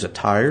 issues of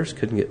tires.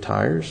 Couldn't get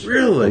tires.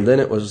 Really? And then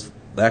it was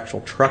the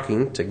actual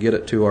trucking to get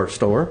it to our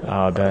store.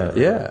 Oh, I bet.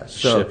 Yeah,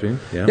 so Shipping,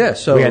 yeah. Yeah,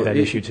 so We had that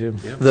issue, too.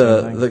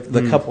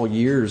 The couple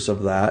years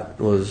of that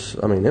was,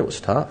 it was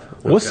tough.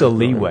 What's the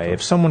leeway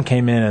if someone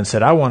came in and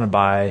said, "I want to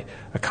buy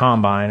a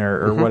combine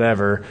or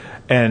whatever"?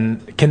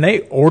 And can they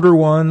order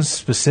ones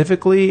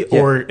specifically,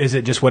 or is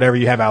it just whatever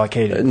you have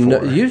allocated for?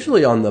 No,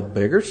 usually on the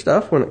bigger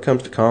stuff, when it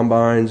comes to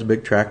combines,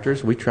 big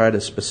tractors, we try to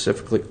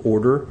specifically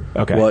order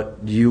what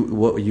you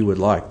would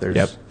like.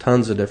 There's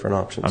tons of different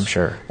options. I'm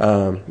sure.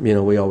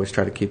 We always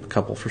try to keep a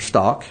couple for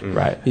stock,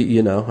 Right.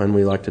 And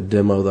we like to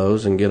demo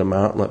those and get them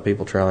out and let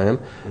people try them.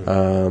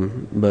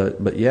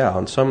 But yeah,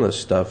 on some of this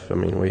stuff,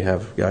 we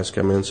have guys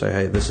come in and say,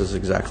 "Hey, this is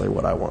exactly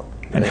what I want."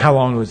 And how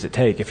long does it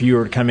take? If you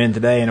were to come in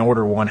today and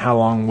order one, how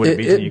long would it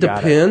be till you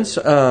got it? It depends.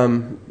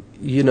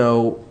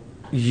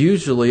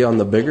 Usually on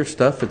the bigger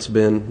stuff, it's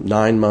been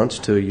 9 months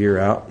to a year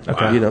out.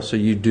 Okay. So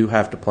you do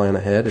have to plan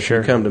ahead. If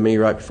you come to me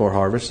right before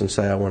harvest and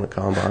say, "I want a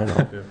combine,"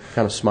 I'll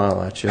kind of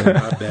smile at you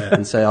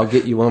and say, "I'll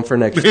get you one for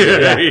next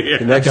year.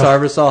 The next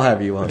harvest, I'll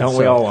have you one." Don't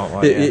we all want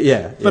one?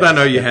 Yeah. But I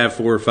know you have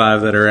 4 or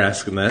 5 that are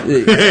asking that.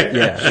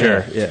 Yeah,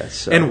 sure. Yeah.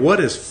 So. And what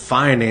is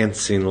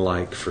financing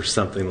like for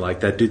something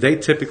like that? Do they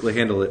typically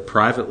handle it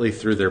privately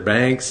through their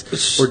banks,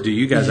 or do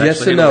you guys yes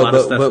actually and handle no, a lot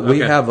of stuff? but we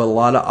have a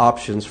lot of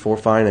options for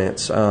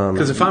finance.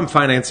 Because if I'm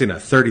financing a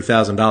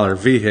 $30,000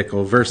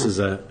 vehicle versus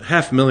a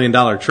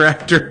 $500,000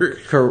 tractor,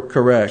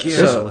 correct. Yeah.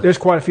 So, There's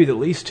quite a few that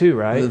lease too,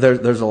 right?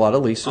 there's a lot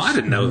of leases. I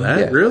didn't know that.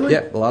 Yeah. Really?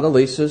 Yeah, a lot of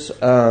leases.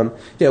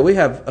 We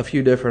have a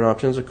few different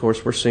options. Of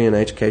course, we're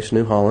CNH Case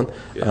New Holland.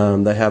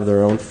 They have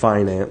their own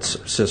finance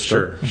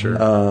system.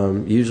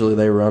 Sure. Usually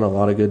they run a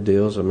lot of good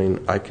deals.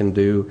 I can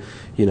do,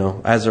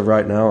 as of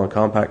right now on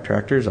compact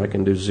tractors, I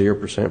can do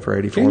 0% for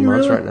 84 Can you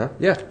months really? right now.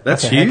 Yeah.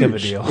 That's a huge. heck of a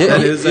deal. Yeah,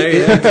 That is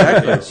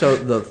exactly. So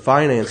the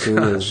financing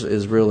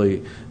is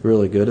really,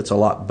 really good. It's a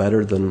lot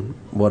better than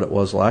what it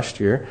was last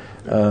year.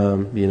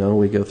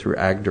 We go through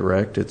Ag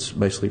Direct. It's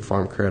basically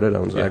Farm Credit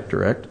owns Ag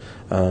Direct.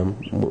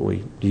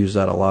 We use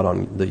that a lot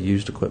on the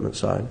used equipment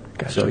side.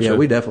 Gotcha. So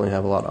we definitely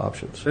have a lot of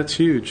options. That's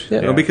huge.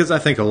 Yeah. Because I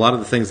think a lot of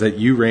the things that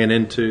you ran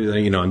into,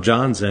 on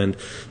John's end,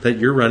 that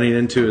you're running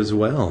into as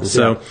well.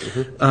 So,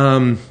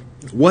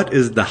 what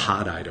is the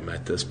hot item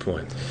at this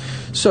point?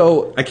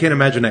 So I can't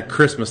imagine at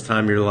Christmas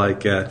time you're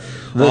like the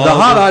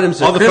hot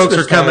items. All the folks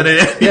are coming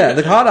in. Yeah,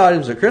 the hot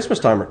items at Christmas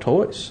time are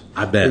toys.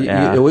 I bet.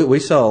 We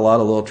sell a lot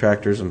of little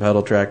tractors and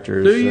pedal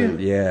tractors. Do you? And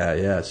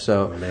yeah.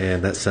 So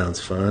Man, that sounds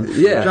fun.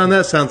 Yeah. John,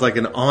 that sounds like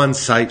an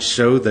on-site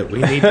show that we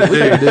need to do. do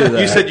that.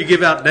 You said you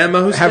give out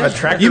demos. Have a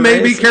tractor You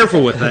may race. be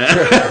careful with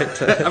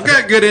that. I've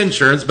got good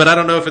insurance, but I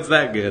don't know if it's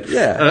that good.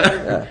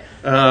 yeah.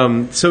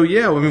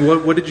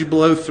 What did you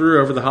blow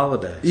through over the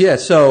holidays? Yeah,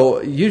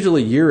 so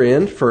usually year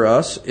end for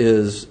us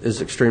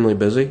is extremely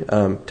busy.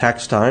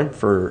 Tax time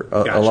for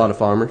Gotcha. a lot of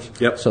farmers.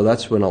 Yep. So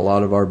that's when a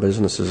lot of our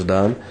business is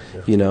done.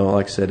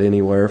 Like I said,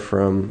 anywhere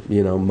from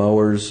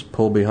mowers,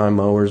 pull behind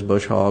mowers,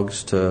 bush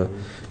hogs to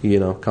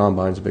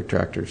combines, big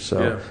tractors.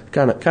 So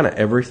kind of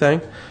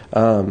everything.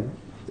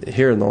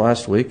 Here in the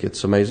last week,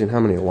 it's amazing how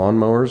many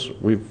lawnmowers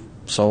we've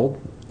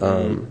sold.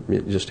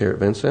 Just here at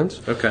Vincent's.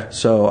 Okay.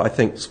 So I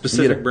think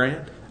Specific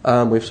brand?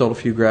 We've sold a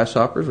few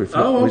grasshoppers. We've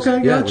okay,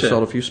 we gotcha.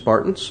 sold a few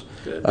Spartans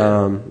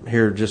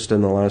here just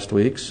in the last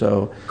week.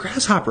 So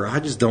Grasshopper, I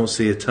just don't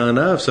see a ton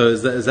of. So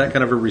is that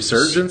kind of a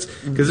resurgence?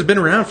 Because it's been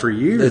around for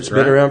years. it's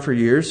been around for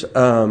years.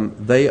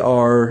 They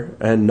are,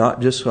 and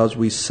not just because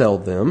we sell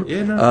them.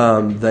 Yeah,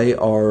 no. They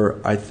are,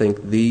 I think,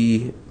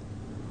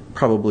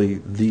 probably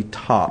the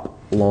top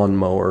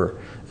lawnmower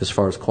as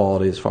far as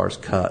quality, as far as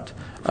cut.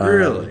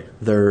 Really?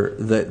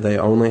 They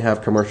only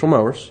have commercial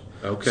mowers.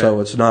 Okay. So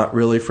it's not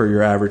really for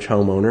your average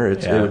homeowner.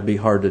 It would be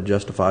hard to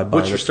justify buying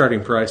What's your it.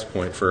 starting price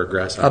point for a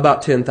grasshopper?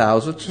 About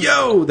 10,000.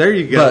 Yo, there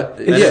you go. But,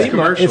 That's yeah.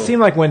 commercial. It seemed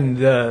like when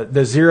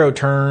the zero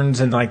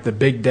turns and like the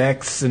big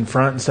decks in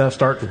front and stuff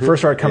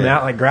first started coming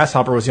out, like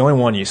Grasshopper was the only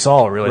one you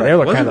saw really. Right. They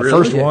were Was kind of it the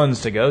really? first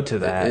ones to go to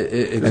that, and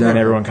Exactly. then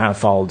everyone kind of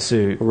followed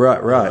suit.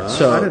 Right.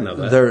 So I didn't know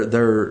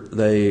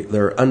that.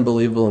 they're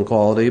unbelievable in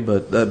quality,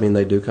 but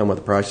they do come with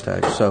a price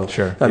tag. So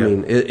Sure.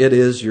 it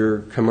is your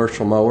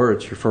commercial mower.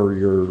 It's for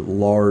your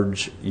large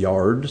large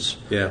yards.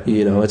 Yeah.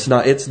 You know, it's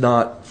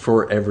not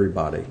for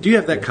everybody. Do you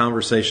have that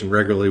conversation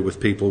regularly with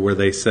people where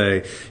they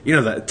say, you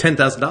know, that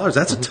 $10,000,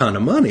 that's a ton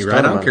of money, right?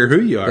 I don't care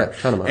who you are. Yeah,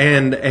 ton of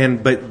money.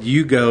 But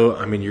you go,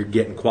 I mean, you're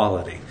getting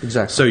quality.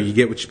 Exactly. So you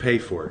get what you pay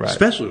for, Right.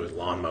 especially with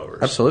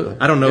lawnmowers. Absolutely.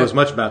 I don't know as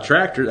much about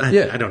tractors.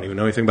 I don't even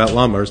know anything about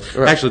lawnmowers.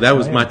 Right. Actually, that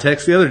was my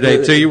text the other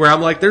day to you where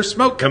I'm like, there's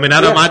smoke coming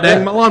out of my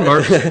dang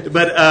lawnmower.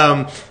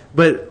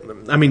 But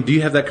I mean, do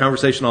you have that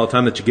conversation all the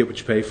time that you get what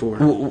you pay for?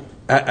 Well,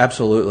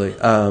 absolutely.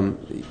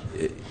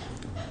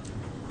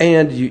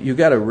 And you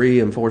got to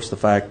reinforce the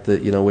fact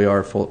that, you know, we are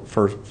a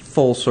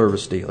full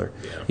service dealer.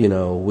 Yeah. You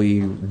know, we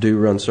do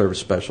run service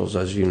specials,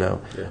 as you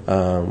know.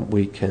 Yeah.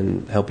 We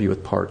can help you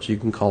with parts. You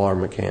can call our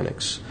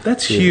mechanics.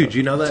 That's huge.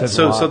 You know that. Says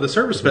a lot. So the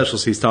service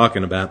specials he's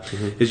talking about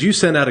is you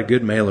send out a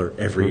good mailer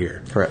every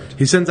year. Correct.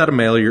 He sends out a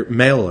mailer,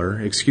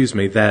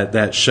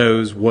 that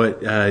shows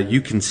what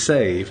you can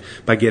save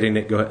by getting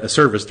it a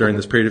service during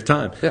this period of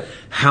time. Yeah.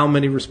 How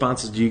many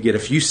responses do you get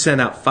if you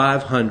send out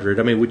 500?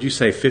 I mean, would you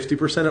say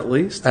 50% at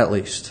least? At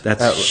least.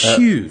 That's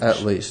huge.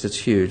 At least it's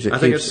huge. I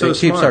think it's so it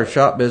keeps smart. our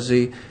shop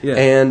busy. Yeah.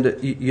 And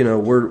you know,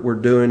 we're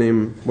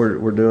doing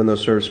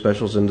those service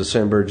specials in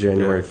December,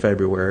 January,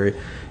 February.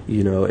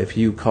 You know, if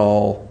you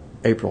call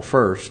April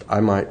 1st, I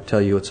might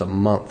tell you it's a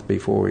month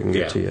before we can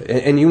get to you.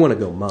 And you want to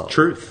go month.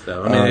 Truth,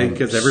 though. I mean,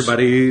 because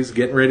everybody's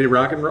getting ready to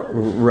rock and roll.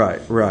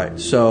 Right.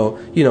 So,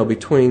 you know,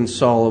 between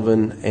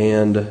Sullivan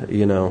and,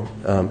 you know,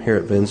 here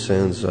at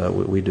Vincennes,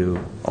 we do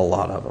a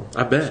lot of them.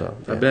 I bet. So,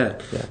 I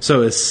bet. Yeah.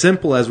 So as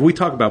simple as we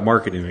talk about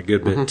marketing a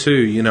good bit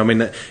too, you know, I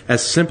mean,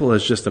 as simple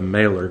as just a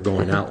mailer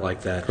going out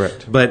like that.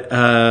 Correct. But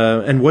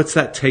and what's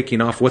that taking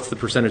off? What's the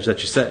percentage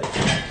that you save?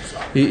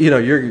 You know,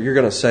 you're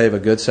going to save a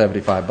good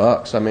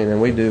 $75. I mean,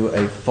 and we do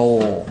a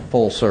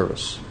full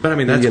service. But I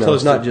mean, that's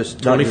close to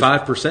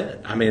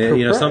 25%. I mean,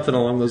 you know, something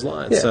along those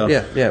lines.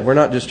 Yeah. We're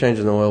not just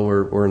changing the oil.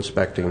 We're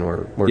inspecting.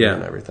 We're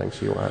doing everything.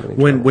 So you won't have any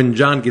trouble. When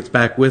John gets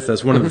back with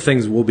us, one of the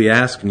things we'll be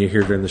asking you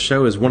here during the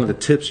show is one of the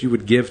tips you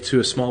would give to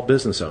a small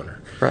business owner.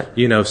 Right.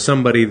 You know,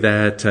 somebody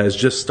that is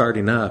just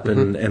starting up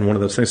and one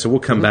of those things. So we'll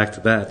come back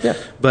to that. Yeah.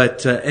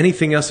 But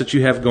anything else that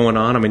you have going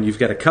on? I mean, you've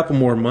got a couple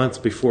more months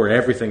before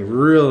everything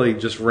really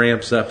just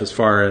ramps up as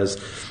far as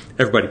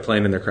everybody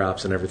planting their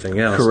crops and everything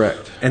else.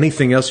 Correct.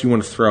 Anything else you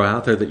want to throw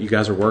out there that you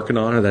guys are working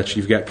on or that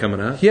you've got coming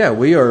up? Yeah,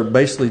 we are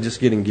basically just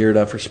getting geared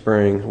up for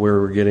spring,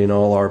 where we're getting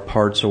all our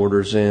parts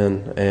orders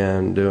in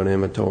and doing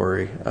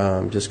inventory,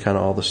 just kind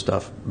of all the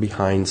stuff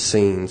behind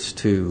scenes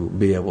to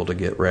be able to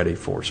get ready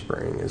for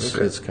spring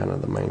is kind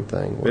of the main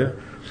thing where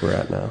we're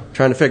at now.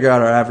 Trying to figure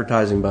out our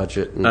advertising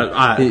budget and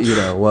you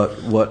know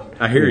what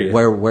I hear you.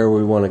 where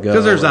we want to go.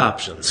 Because there's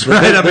options,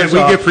 right? I mean, we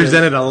get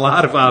presented a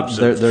lot of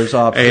options. There's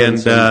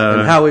options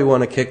and how we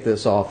want to kick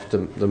this off to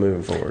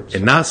moving forward. So.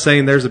 And not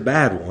saying there's a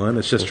bad one.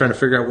 It's just trying to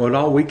figure out what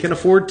all we can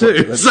afford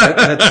too.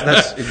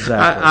 That's exactly.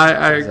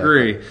 I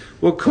agree.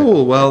 Well,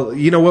 cool. Well,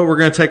 you know what? We're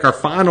going to take our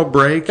final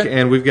break,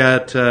 and we've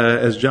got,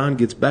 as John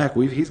gets back,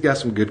 he's got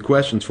some good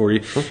questions for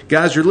you.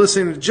 Guys, you're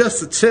listening to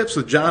Just the Tips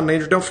with John and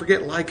Andrew. Don't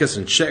forget, like us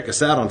and check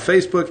us out on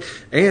Facebook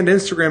and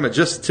Instagram at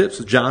Just the Tips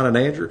with John and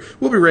Andrew.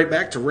 We'll be right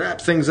back to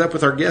wrap things up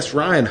with our guest,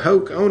 Ryan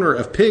Hoke, owner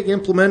of Pig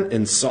Implement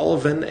in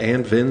Sullivan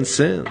and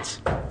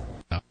Vincennes.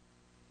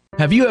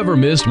 Have you ever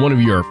missed one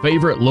of your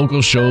favorite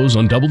local shows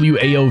on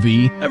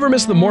WAOV? Ever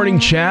missed the morning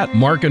chat,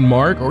 Mark and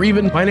Mark, or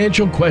even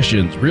financial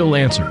questions, real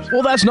answers?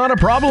 Well, that's not a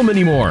problem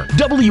anymore.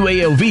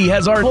 WAOV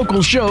has our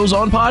local shows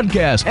on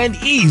podcast and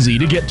easy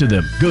to get to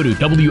them. Go to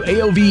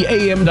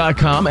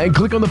WAOVAM.com and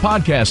click on the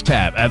podcast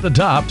tab at the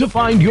top to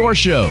find your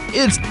show.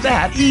 It's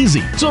that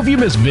easy. So if you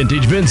miss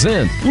Vintage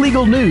Vincennes,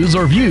 legal news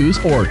or views,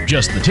 or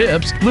just the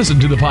tips, listen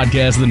to the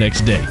podcast the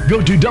next day.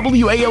 Go to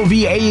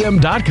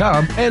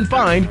WAOVAM.com and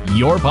find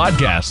your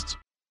podcasts.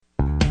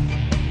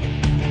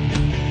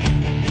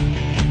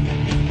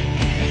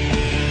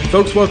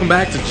 Folks, welcome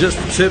back to Just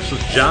the Tips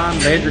with John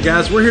and Andrew.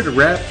 Guys, we're here to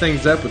wrap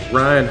things up with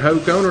Ryan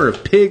Hoke, owner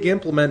of Pig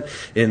Implement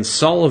in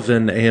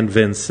Sullivan and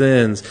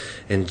Vincennes.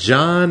 And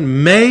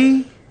John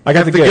may I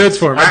got have the goods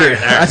for him.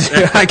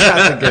 I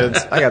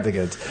got the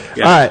goods.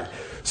 Yeah. All right.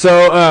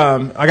 So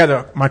I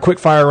got my quick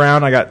fire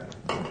round. I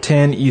got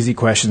 10 easy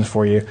questions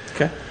for you.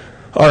 Okay.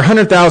 Our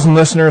 100,000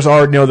 listeners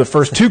already know the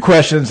first two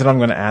questions that I'm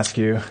going to ask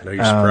you. I know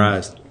you're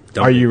surprised.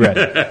 Don't Are you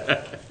ready?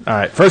 All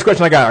right. First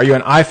question I got. Are you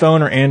an iPhone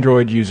or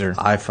Android user?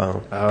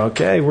 iPhone.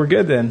 Okay, we're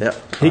good then.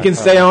 Yep. He can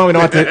stay on. We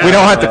don't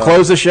have to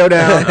close the show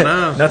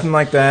down. Nothing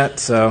like that.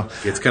 So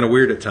It's kind of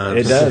weird at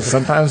times. it does.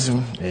 Sometimes,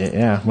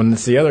 yeah, when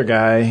it's the other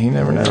guy, you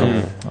never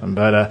know.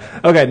 But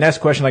okay, next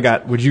question I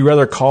got. Would you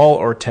rather call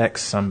or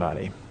text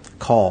somebody?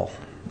 Call.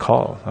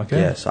 Call. Okay.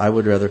 Yes, I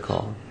would rather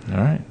call. All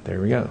right, there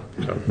we go.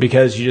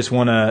 Because you just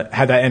want to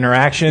have that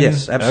interaction.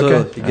 Yes,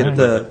 absolutely. Okay. You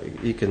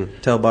get you can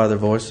tell by their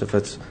voice if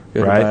it's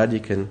good Right. or bad. You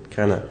can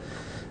kind of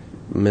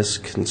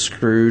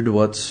misconstrued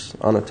what's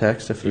on a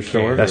text if you're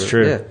short. That's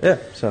true. Yeah.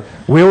 So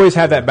We always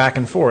have that back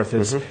and forth.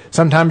 Is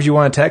sometimes you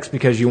want to text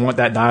because you want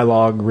that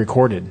dialogue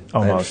recorded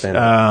almost.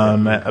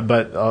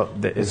 But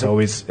it's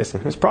always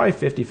it's probably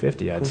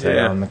 50-50, I'd say,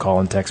 on the call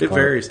and text It part.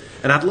 varies.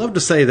 And I'd love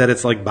to say that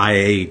it's like by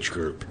age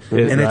group.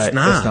 And Right. it's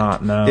not. It's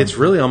not, no. It's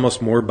really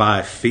almost more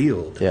by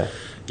field. Yeah.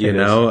 You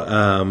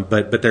know,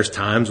 but there's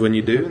times when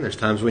you do, and there's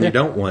times when you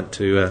don't want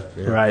to.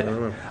 Right.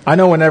 I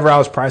know whenever I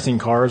was pricing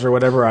cars or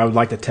whatever, I would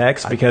like to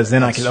text because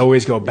then I could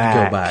always go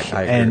back,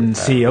 I agree and with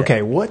that, see,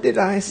 okay, what did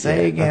I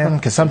say again?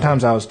 Because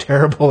sometimes I was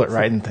terrible at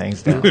writing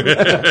things down.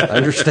 I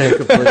understand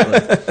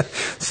completely.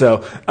 So,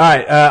 all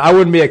right, I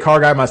wouldn't be a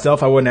car guy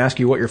myself. I wouldn't ask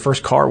you what your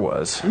first car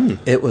was.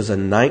 It was a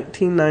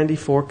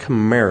 1994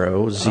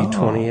 Camaro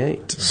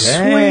Z28. Sweet.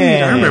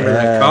 I remember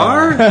that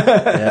car.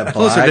 Yeah,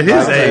 Closer to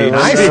his age.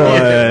 Nice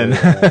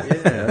one.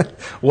 Yeah.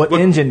 What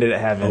engine did it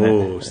have in it?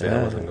 Oh, see,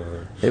 that wasn't going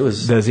on. It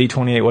was The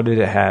Z28, what did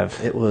it have?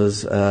 a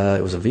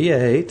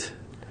V8.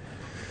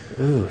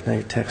 Ooh, now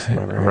you're texting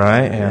my brain.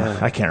 Right, yeah.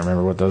 I can't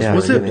remember what those Yeah, were.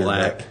 Was it give me a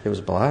black? break. It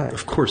was black.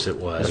 Of course it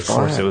was. Of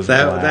course it was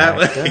that,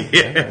 black.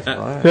 That,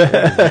 Black.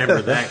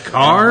 remember that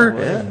car?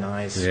 What a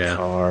nice Yeah.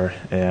 car.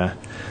 Yeah.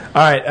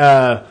 All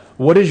right,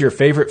 what is your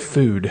favorite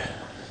food?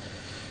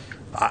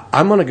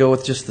 I'm going to go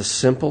with just the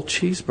simple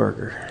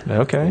cheeseburger.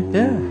 Okay.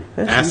 Yeah.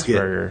 Ask it.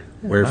 Cheeseburger.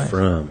 Where Nice.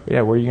 from?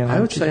 Yeah, where are you going to I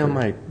would say on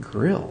my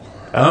grill.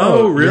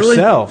 Oh, really?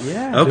 Yourself.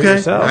 Yeah. Do it Okay.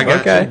 yourself. I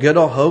got okay. Good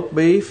old Hoke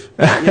beef.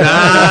 Right.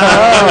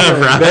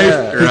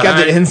 He's got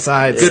the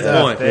inside Good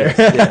stuff point.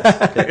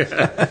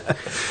 there.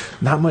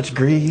 Not much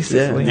grease.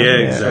 Yeah.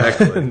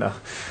 Exactly. No.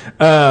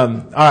 All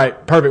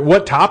right, perfect.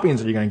 What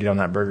toppings are you going to get on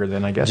that burger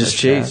then? I guess Just I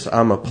should cheese. ask.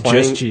 I'm a plain.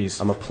 Just cheese.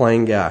 I'm a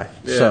plain guy.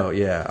 Yeah. So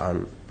yeah,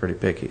 I'm pretty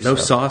picky. No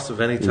so. sauce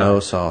of any type. No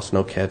sauce.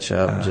 No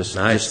ketchup. Just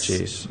nice.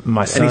 cheese.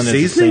 My son is the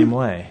seasoning? same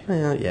way.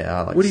 Yeah.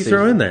 I like What do you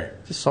throw in there?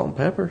 Just salt and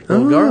pepper. A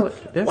little garlic.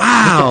 Yeah.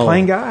 Wow.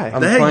 Plain guy. I'm a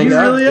That, plain you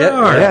guy. really Yeah,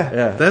 are.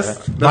 yeah,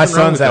 That's My nothing wrong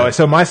son's with that way.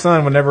 So my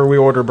son, whenever we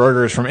order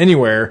burgers from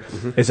anywhere,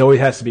 it always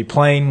has to be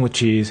plain with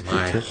cheese.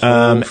 My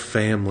whole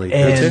family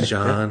and- does,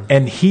 John.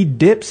 And he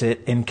dips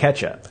it in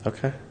ketchup.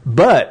 Okay.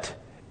 But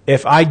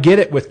if I get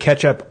it with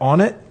ketchup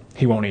on it,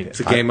 he won't eat it. It's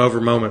a game over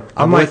moment.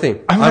 I'm with him.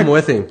 I'm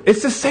with him.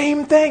 It's the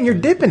same thing. You're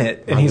dipping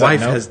it. And My he's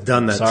wife like, nope, has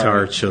done that sorry, to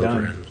our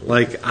children.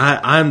 Like,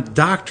 I'm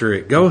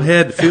doctorate. Go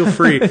ahead, feel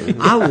free.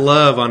 I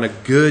love on a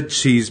good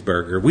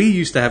cheeseburger. We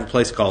used to have a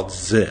place called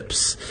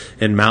Zips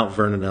in Mount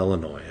Vernon,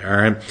 Illinois. All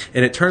right,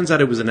 and it turns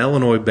out it was an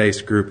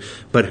Illinois-based group,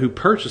 but who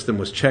purchased them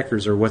was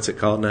Checkers, or what's it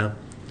called now?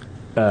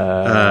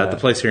 The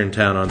place here in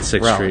town on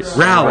 6th Street.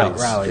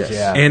 Rallies. Rallies,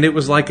 yeah. And it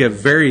was like a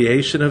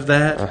variation of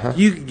that.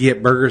 You could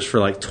get burgers for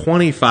like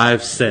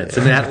 25 cents.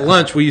 And at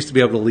lunch, we used to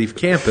be able to leave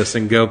campus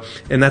and go,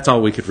 and that's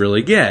all we could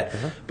really get.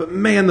 But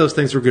man, those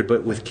things were good.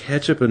 But with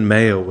ketchup and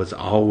mayo was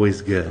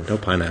always good. No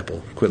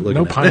pineapple. Quit looking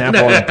No at me.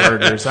 pineapple on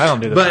burgers. I don't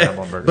do the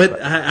pineapple on burgers.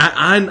 But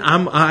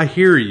I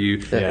hear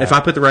you. Yeah. If I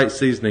put the right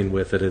seasoning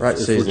with it, Right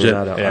it's seasoning, legit.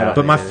 I don't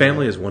But my need it.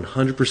 family is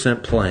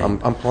 100% plain.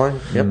 I'm plain.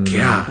 Yep.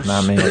 Gosh.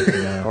 Not me.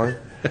 No. Plain.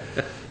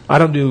 I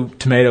don't do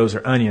tomatoes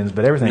or onions,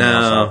 but everything No.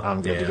 else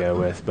I'm good to go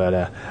with. But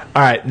all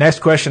right, next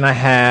question I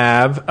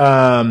have: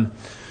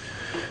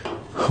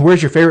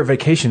 where's your favorite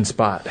vacation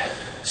spot?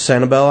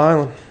 Sanibel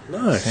Island.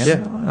 Nice.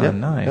 Yeah. Oh, Yep.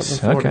 nice. Yep, in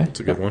Florida. Okay, That's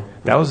a good one.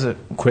 that was a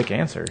quick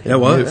answer. It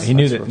was. He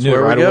knew That's it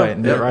where we right go. away.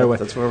 Knew it Yeah, right away.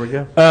 That's where we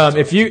go.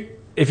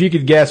 If you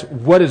could guess,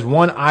 what is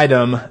one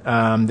item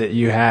that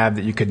you have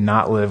that you could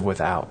not live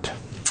without?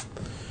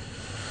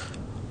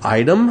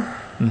 Item?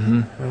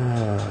 Mm-hmm.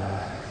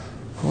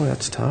 Oh,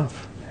 that's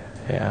tough.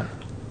 Yeah.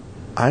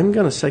 I'm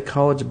going to say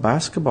college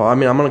basketball. I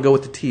mean, I'm going to go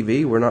with the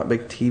TV. We're not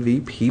big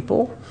TV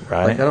people.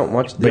 Right. Like, I don't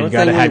watch. But you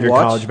gotta gotta have your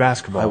college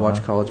basketball, I watch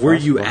huh? college Were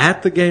basketball. you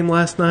at the game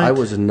last night? I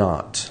was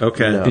not.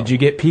 Okay. No. Did you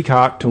get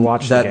Peacock to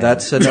watch the game?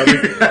 That's another.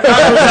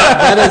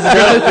 that is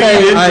another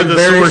thing Into I'm the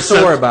very source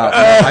sore of- about.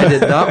 I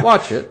did not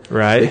watch it.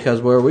 Right.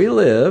 Because where we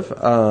live,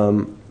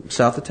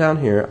 south of town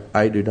here,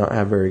 I do not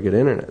have very good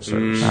internet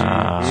service,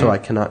 so I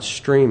cannot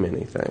stream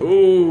anything.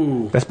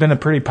 Ooh. That's been a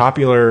pretty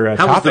popular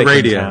How was topic the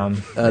radio? in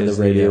town. The is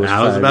radio was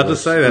I was about to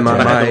fabulous. say that's my,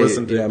 what I had to my-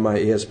 listen to. Yeah, my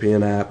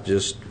ESPN app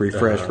just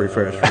refresh.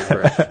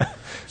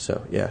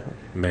 So yeah,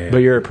 Man. But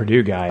you're a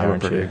Purdue guy, I'm a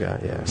aren't you? Purdue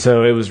guy. Yeah.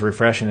 So it was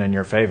refreshing in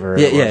your favor.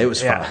 Yeah, it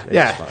was fine. Yeah, It was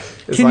yeah. fine.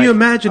 It's Can like, you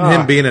imagine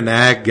him being an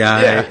ag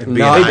guy Yeah. and being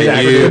Not an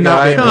exactly. IU?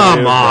 Not being Come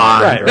Purdue.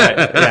 on.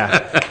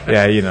 Right.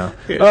 Yeah, you know.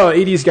 Oh,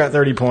 Edie's got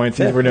 30 points.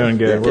 We're doing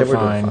good. Yeah, We're we're doing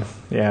fine. fine.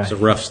 Yeah. It's a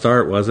rough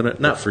start, wasn't it?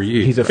 Not for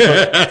you. He's a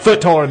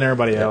foot taller than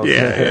everybody else.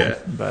 Yeah.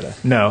 But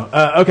no.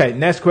 Okay,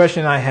 next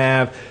question I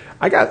have.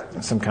 I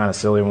got some kind of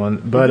silly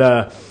one.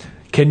 But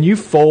can you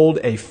fold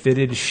a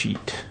fitted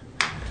sheet?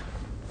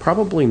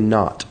 Probably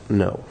not.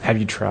 No, Have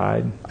you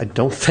tried? I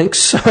don't think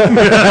so.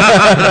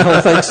 I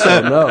don't think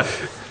so.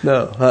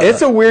 No.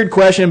 It's a weird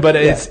question, but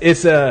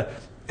it's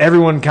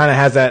everyone kind of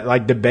has that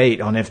like debate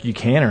on if you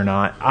can or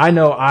not. I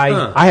know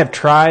I have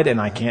tried and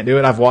I can't do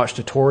it. I've watched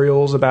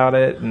tutorials about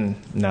it and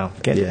no.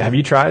 Have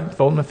you tried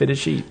folding a fitted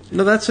sheet?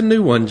 No, that's a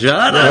new one,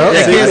 John. Well, I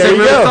guess I there you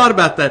really go. thought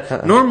about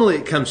that. Normally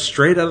it comes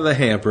straight out of the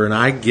hamper and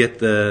I get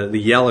the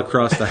yell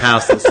across the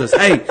house that says,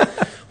 "Hey,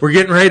 we're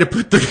getting ready to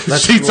put the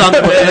sheets on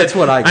the bed. That's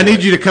what I get. I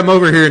need you to come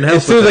over here and help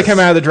As soon as with they come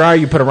this." out of the dryer,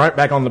 you put them right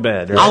back on the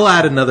bed. Right? I'll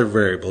add another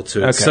variable to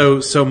it.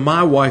 Okay. So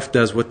my wife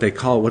does what they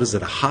call, what is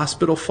it, a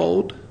hospital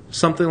fold?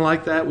 Something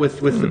like that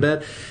with the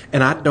bed.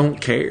 And I don't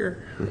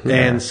care.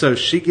 And so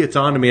she gets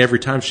on to me every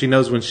time. She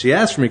knows when she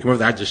asks for me to come over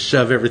there, I just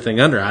shove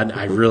everything under.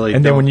 I really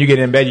And then don't. when you get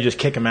in bed, you just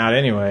kick them out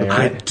anyway, I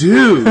right?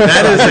 do.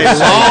 That is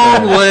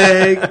a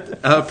long-legged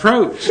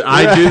approach.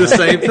 I do the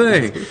same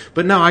thing.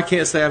 But no, I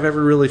can't say I've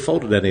ever really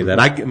folded any of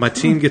that. My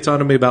team gets on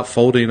to me about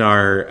folding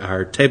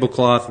our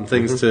tablecloth and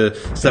things to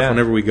stuff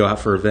whenever we go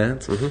out for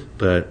events.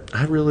 But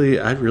I really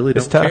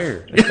It's don't tough.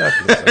 care. It's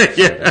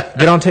tough.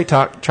 Get on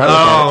TikTok. Try to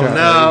Oh, look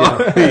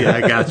at it. no. Yeah,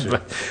 I got you.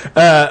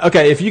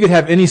 Okay, if you could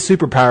have any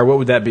superpower, what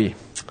would that be?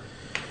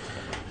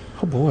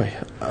 Oh boy,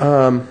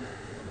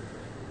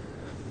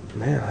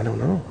 man, I don't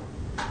know.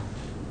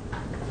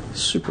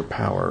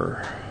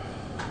 Superpower.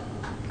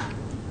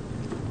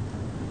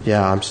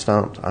 Yeah, I'm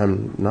stumped.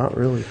 I'm not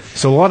really.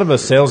 So a lot of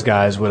us sales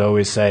guys would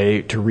always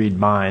say to read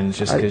minds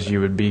just because you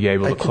would be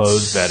able I to could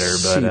close better.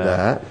 see But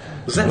that.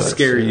 Does that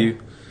scare you?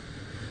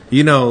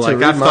 You know, like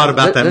read I've thought minds?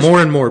 about that There's-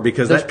 more and more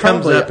because there's that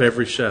comes probably- up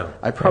every show.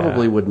 I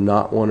probably would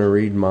not want to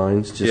read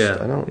minds. Just Yeah.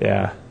 I don't.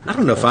 yeah. I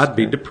don't know if I'd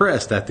be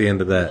depressed at the end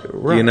of that. You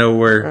Right. know,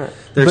 where Right.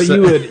 there's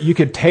But you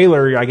could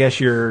tailor, I guess,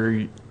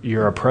 your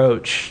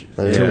approach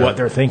to Yeah. what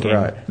they're thinking.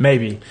 Right.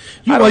 Maybe.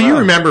 You, I well, don't you know.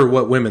 remember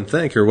What Women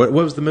Think, or what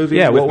was the movie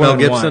Yeah, with What Mel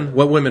Women Gibson? Want.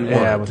 What Women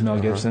Want. Yeah, with Mel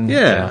Gibson.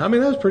 Yeah, I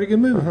mean that was a pretty good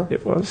movie.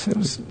 It was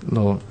a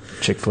little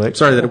chick flick.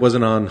 Sorry that it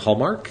wasn't on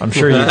Hallmark. I'm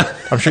sure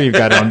you've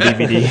got it on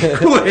DVD.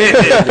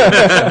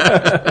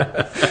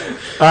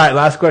 All right,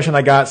 last question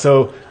I got.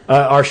 So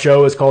our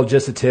show is called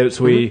Just the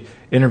Tips. We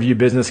interview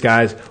business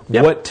guys.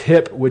 Yep. What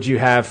tip would you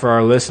have for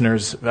our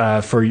listeners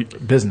for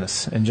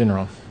business in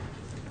general?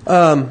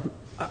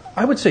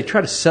 I would say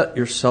try to set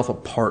yourself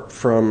apart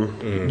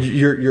from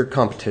your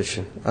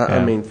competition. I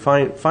mean,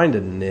 find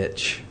a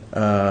niche.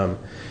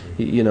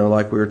 You know,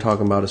 like we were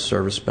talking about a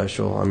service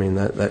special. I mean,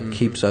 that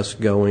keeps us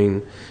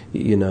going,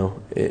 you know,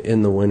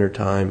 in the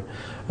wintertime.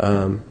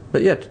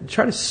 But yeah,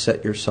 try to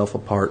set yourself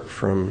apart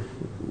from,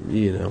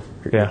 you know,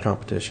 your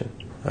competition.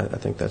 I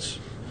think that's...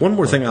 One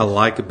more thing I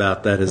like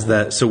about that is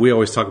that, so we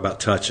always talk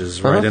about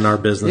touches, right, in our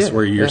business, Yeah,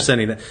 where you're yeah.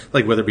 sending,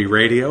 like whether it be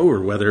radio or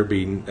whether it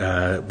be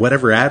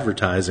whatever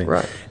advertising.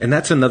 Right. And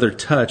that's another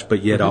touch,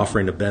 but yet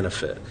offering a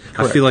benefit.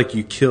 I feel like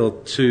you kill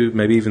 2,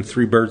 maybe even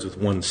 3 birds with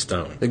one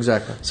stone.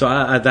 Exactly. So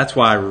that's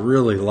why I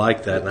really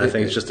like that, and I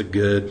think it's just a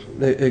good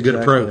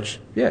approach.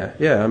 Yeah.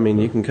 I mean,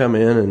 you can come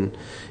in and,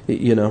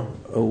 you know,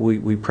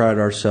 we pride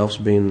ourselves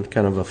being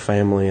kind of a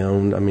family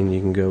owned. I mean, you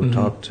can go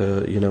talk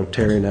to, you know,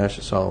 Terry Nash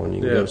at Sullivan.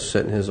 You can go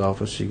sit in his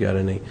office. You got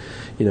any,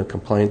 you know,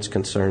 complaints,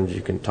 concerns,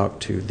 you can talk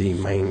to the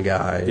main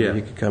guy. Yeah.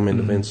 You can come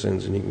into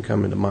Vincent's and you can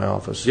come into my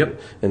office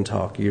Yep. and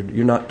talk.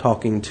 You're not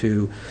talking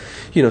to,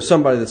 you know,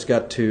 somebody that's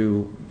got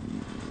to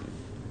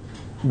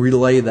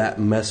relay that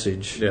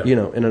message, you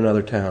know, in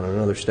another town, in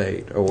another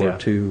state, or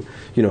to,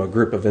 you know, a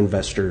group of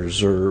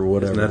investors or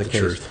whatever Isn't that the the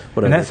case. truth?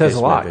 Whatever And that the says case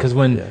a may lot be. because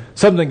when Yeah.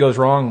 something goes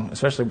wrong,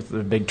 especially with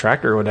the big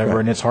tractor or whatever,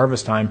 and it's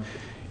harvest time,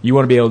 you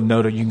want to be able to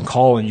know that you can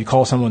call and you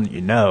call someone that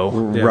you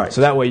know. Yeah. Right.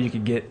 So that way you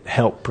can get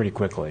help pretty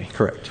quickly.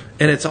 Correct.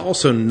 And it's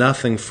also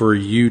nothing for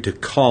you to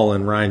call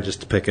and Ryan just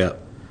to pick up.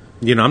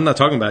 You know, I'm not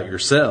talking about your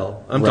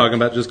cell. I'm talking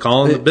about just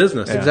calling the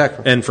business.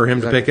 Exactly. And for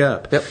him to pick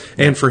up. Yep.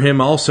 And for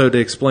him also to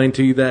explain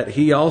to you that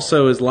he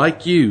also is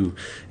like you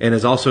and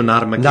is also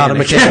not a mechanic. Not a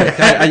mechanic.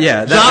 John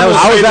Yeah, that was,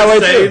 will say that the way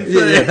same too.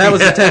 thing. that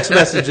was the text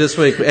message this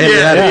week. And I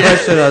had a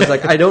question. I was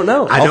like, I don't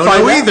know. I I'll don't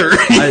find know out. either.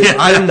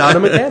 I am not a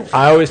mechanic.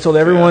 I always told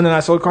everyone that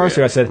I sold cars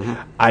to, I said,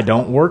 I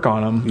don't work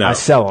on them. No. I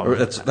sell them.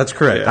 That's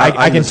correct.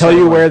 I can tell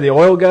you where the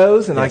oil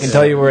goes, and I can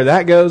tell you where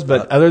that goes,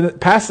 but other than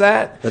past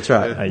that, That's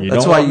right. you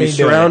That's don't why want you me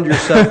doing surround it.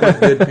 yourself with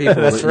good people.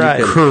 That's that right.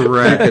 You can,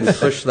 Correct. You can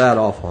push that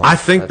off on. I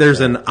think That's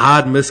there's right. an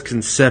odd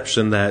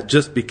misconception that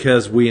just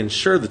because we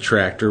insure the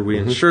tractor, we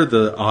insure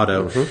the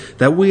auto,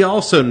 that we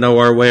also know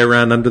our way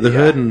around under the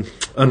hood, and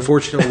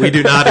unfortunately we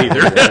do not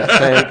either.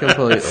 Same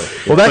completely.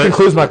 well, that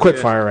concludes my quick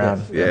fire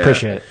round. Yeah.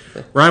 Appreciate it.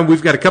 Ryan,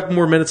 we've got a couple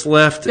more minutes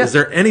left. Is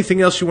there anything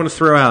else you want to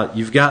throw out?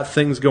 You've got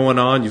things going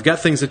on. You've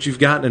got things that you've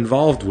gotten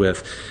involved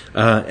with.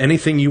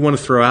 Anything you want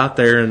to throw out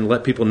there and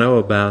let people know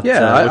about?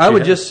 Yeah, what I you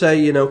would have? just say,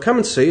 you know, come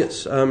and see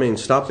us. I mean,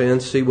 stop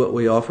in, see what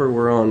we offer.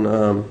 We're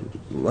on,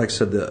 like I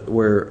said,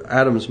 where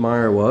Adams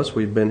Meyer was.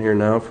 We've been here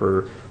now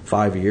for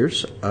 5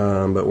 years,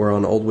 but we're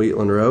on Old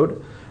Wheatland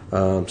Road,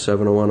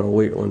 701 Old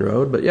Wheatland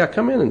Road. But yeah,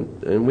 come in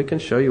and we can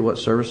show you what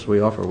services we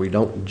offer. We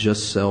don't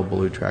just sell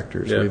Blue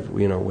tractors. Yeah.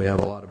 We have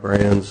a lot of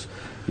brands,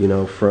 you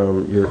know,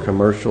 from your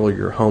commercial,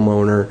 your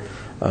homeowner,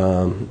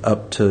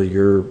 up to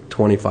your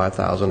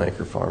 25,000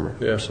 acre farmer.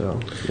 Yeah. So,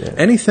 yeah.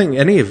 Any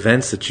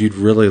events that you'd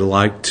really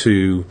like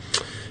to,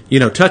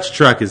 touch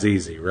truck is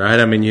easy, right?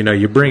 I mean,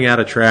 you bring out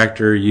a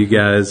tractor, you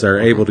guys are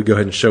able to go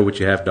ahead and show what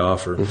you have to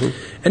offer.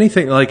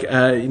 Anything like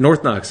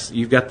North Knox,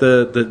 you've got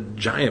the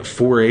giant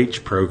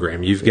 4-H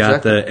program. You've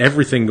got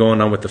everything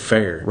going on with the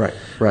fair. Right.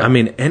 I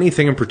mean,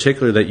 anything in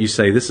particular that you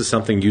say this is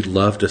something you'd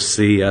love to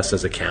see us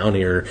as a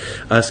county or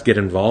us get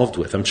involved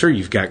with? I'm sure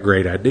you've got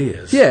great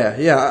ideas.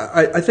 Yeah.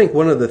 I think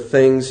one of the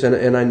things,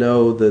 and I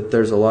know that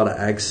there's a lot of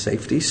ag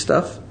safety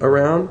stuff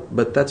around,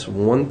 but that's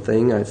one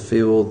thing I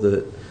feel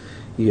that,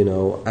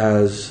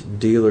 as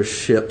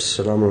dealerships,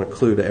 and I'm going to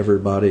include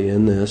everybody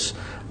in this,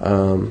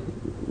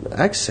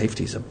 ag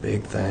safety is a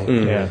big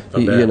thing. Yeah, I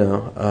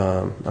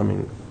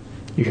mean,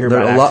 you hear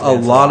there about are a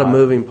lot of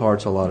moving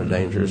parts, a lot of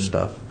dangerous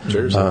stuff.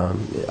 Sure.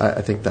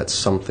 I think that's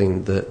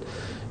something that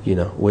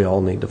we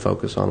all need to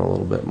focus on a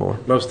little bit more.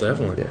 Most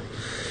definitely. Yeah.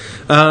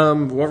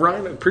 Well,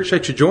 Ryan, I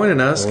appreciate you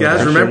joining us.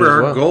 Guys,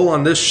 remember, our goal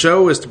on this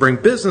show is to bring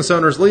business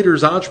owners,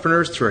 leaders,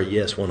 entrepreneurs to our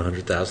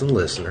 100,000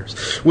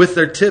 listeners with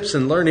their tips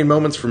and learning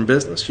moments from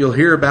business. You'll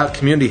hear about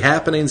community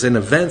happenings and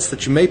events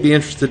that you may be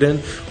interested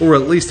in or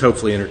at least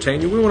hopefully entertain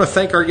you. We want to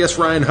thank our guest,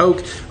 Ryan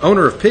Hoke,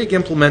 owner of Pig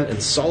Implement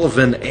in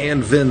Sullivan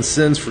and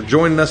Vincennes, for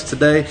joining us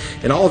today,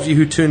 and all of you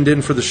who tuned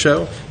in for the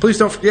show. Please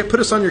don't forget, put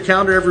us on your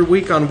calendar every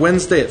week on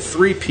Wednesday at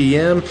 3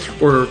 p.m.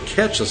 or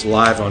catch us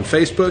live on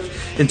Facebook.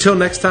 Until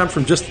next time,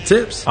 from Just the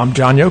Tips, I'm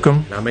John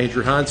Yoakum. I'm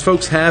Andrew Hines.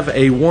 Folks, have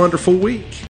a wonderful week.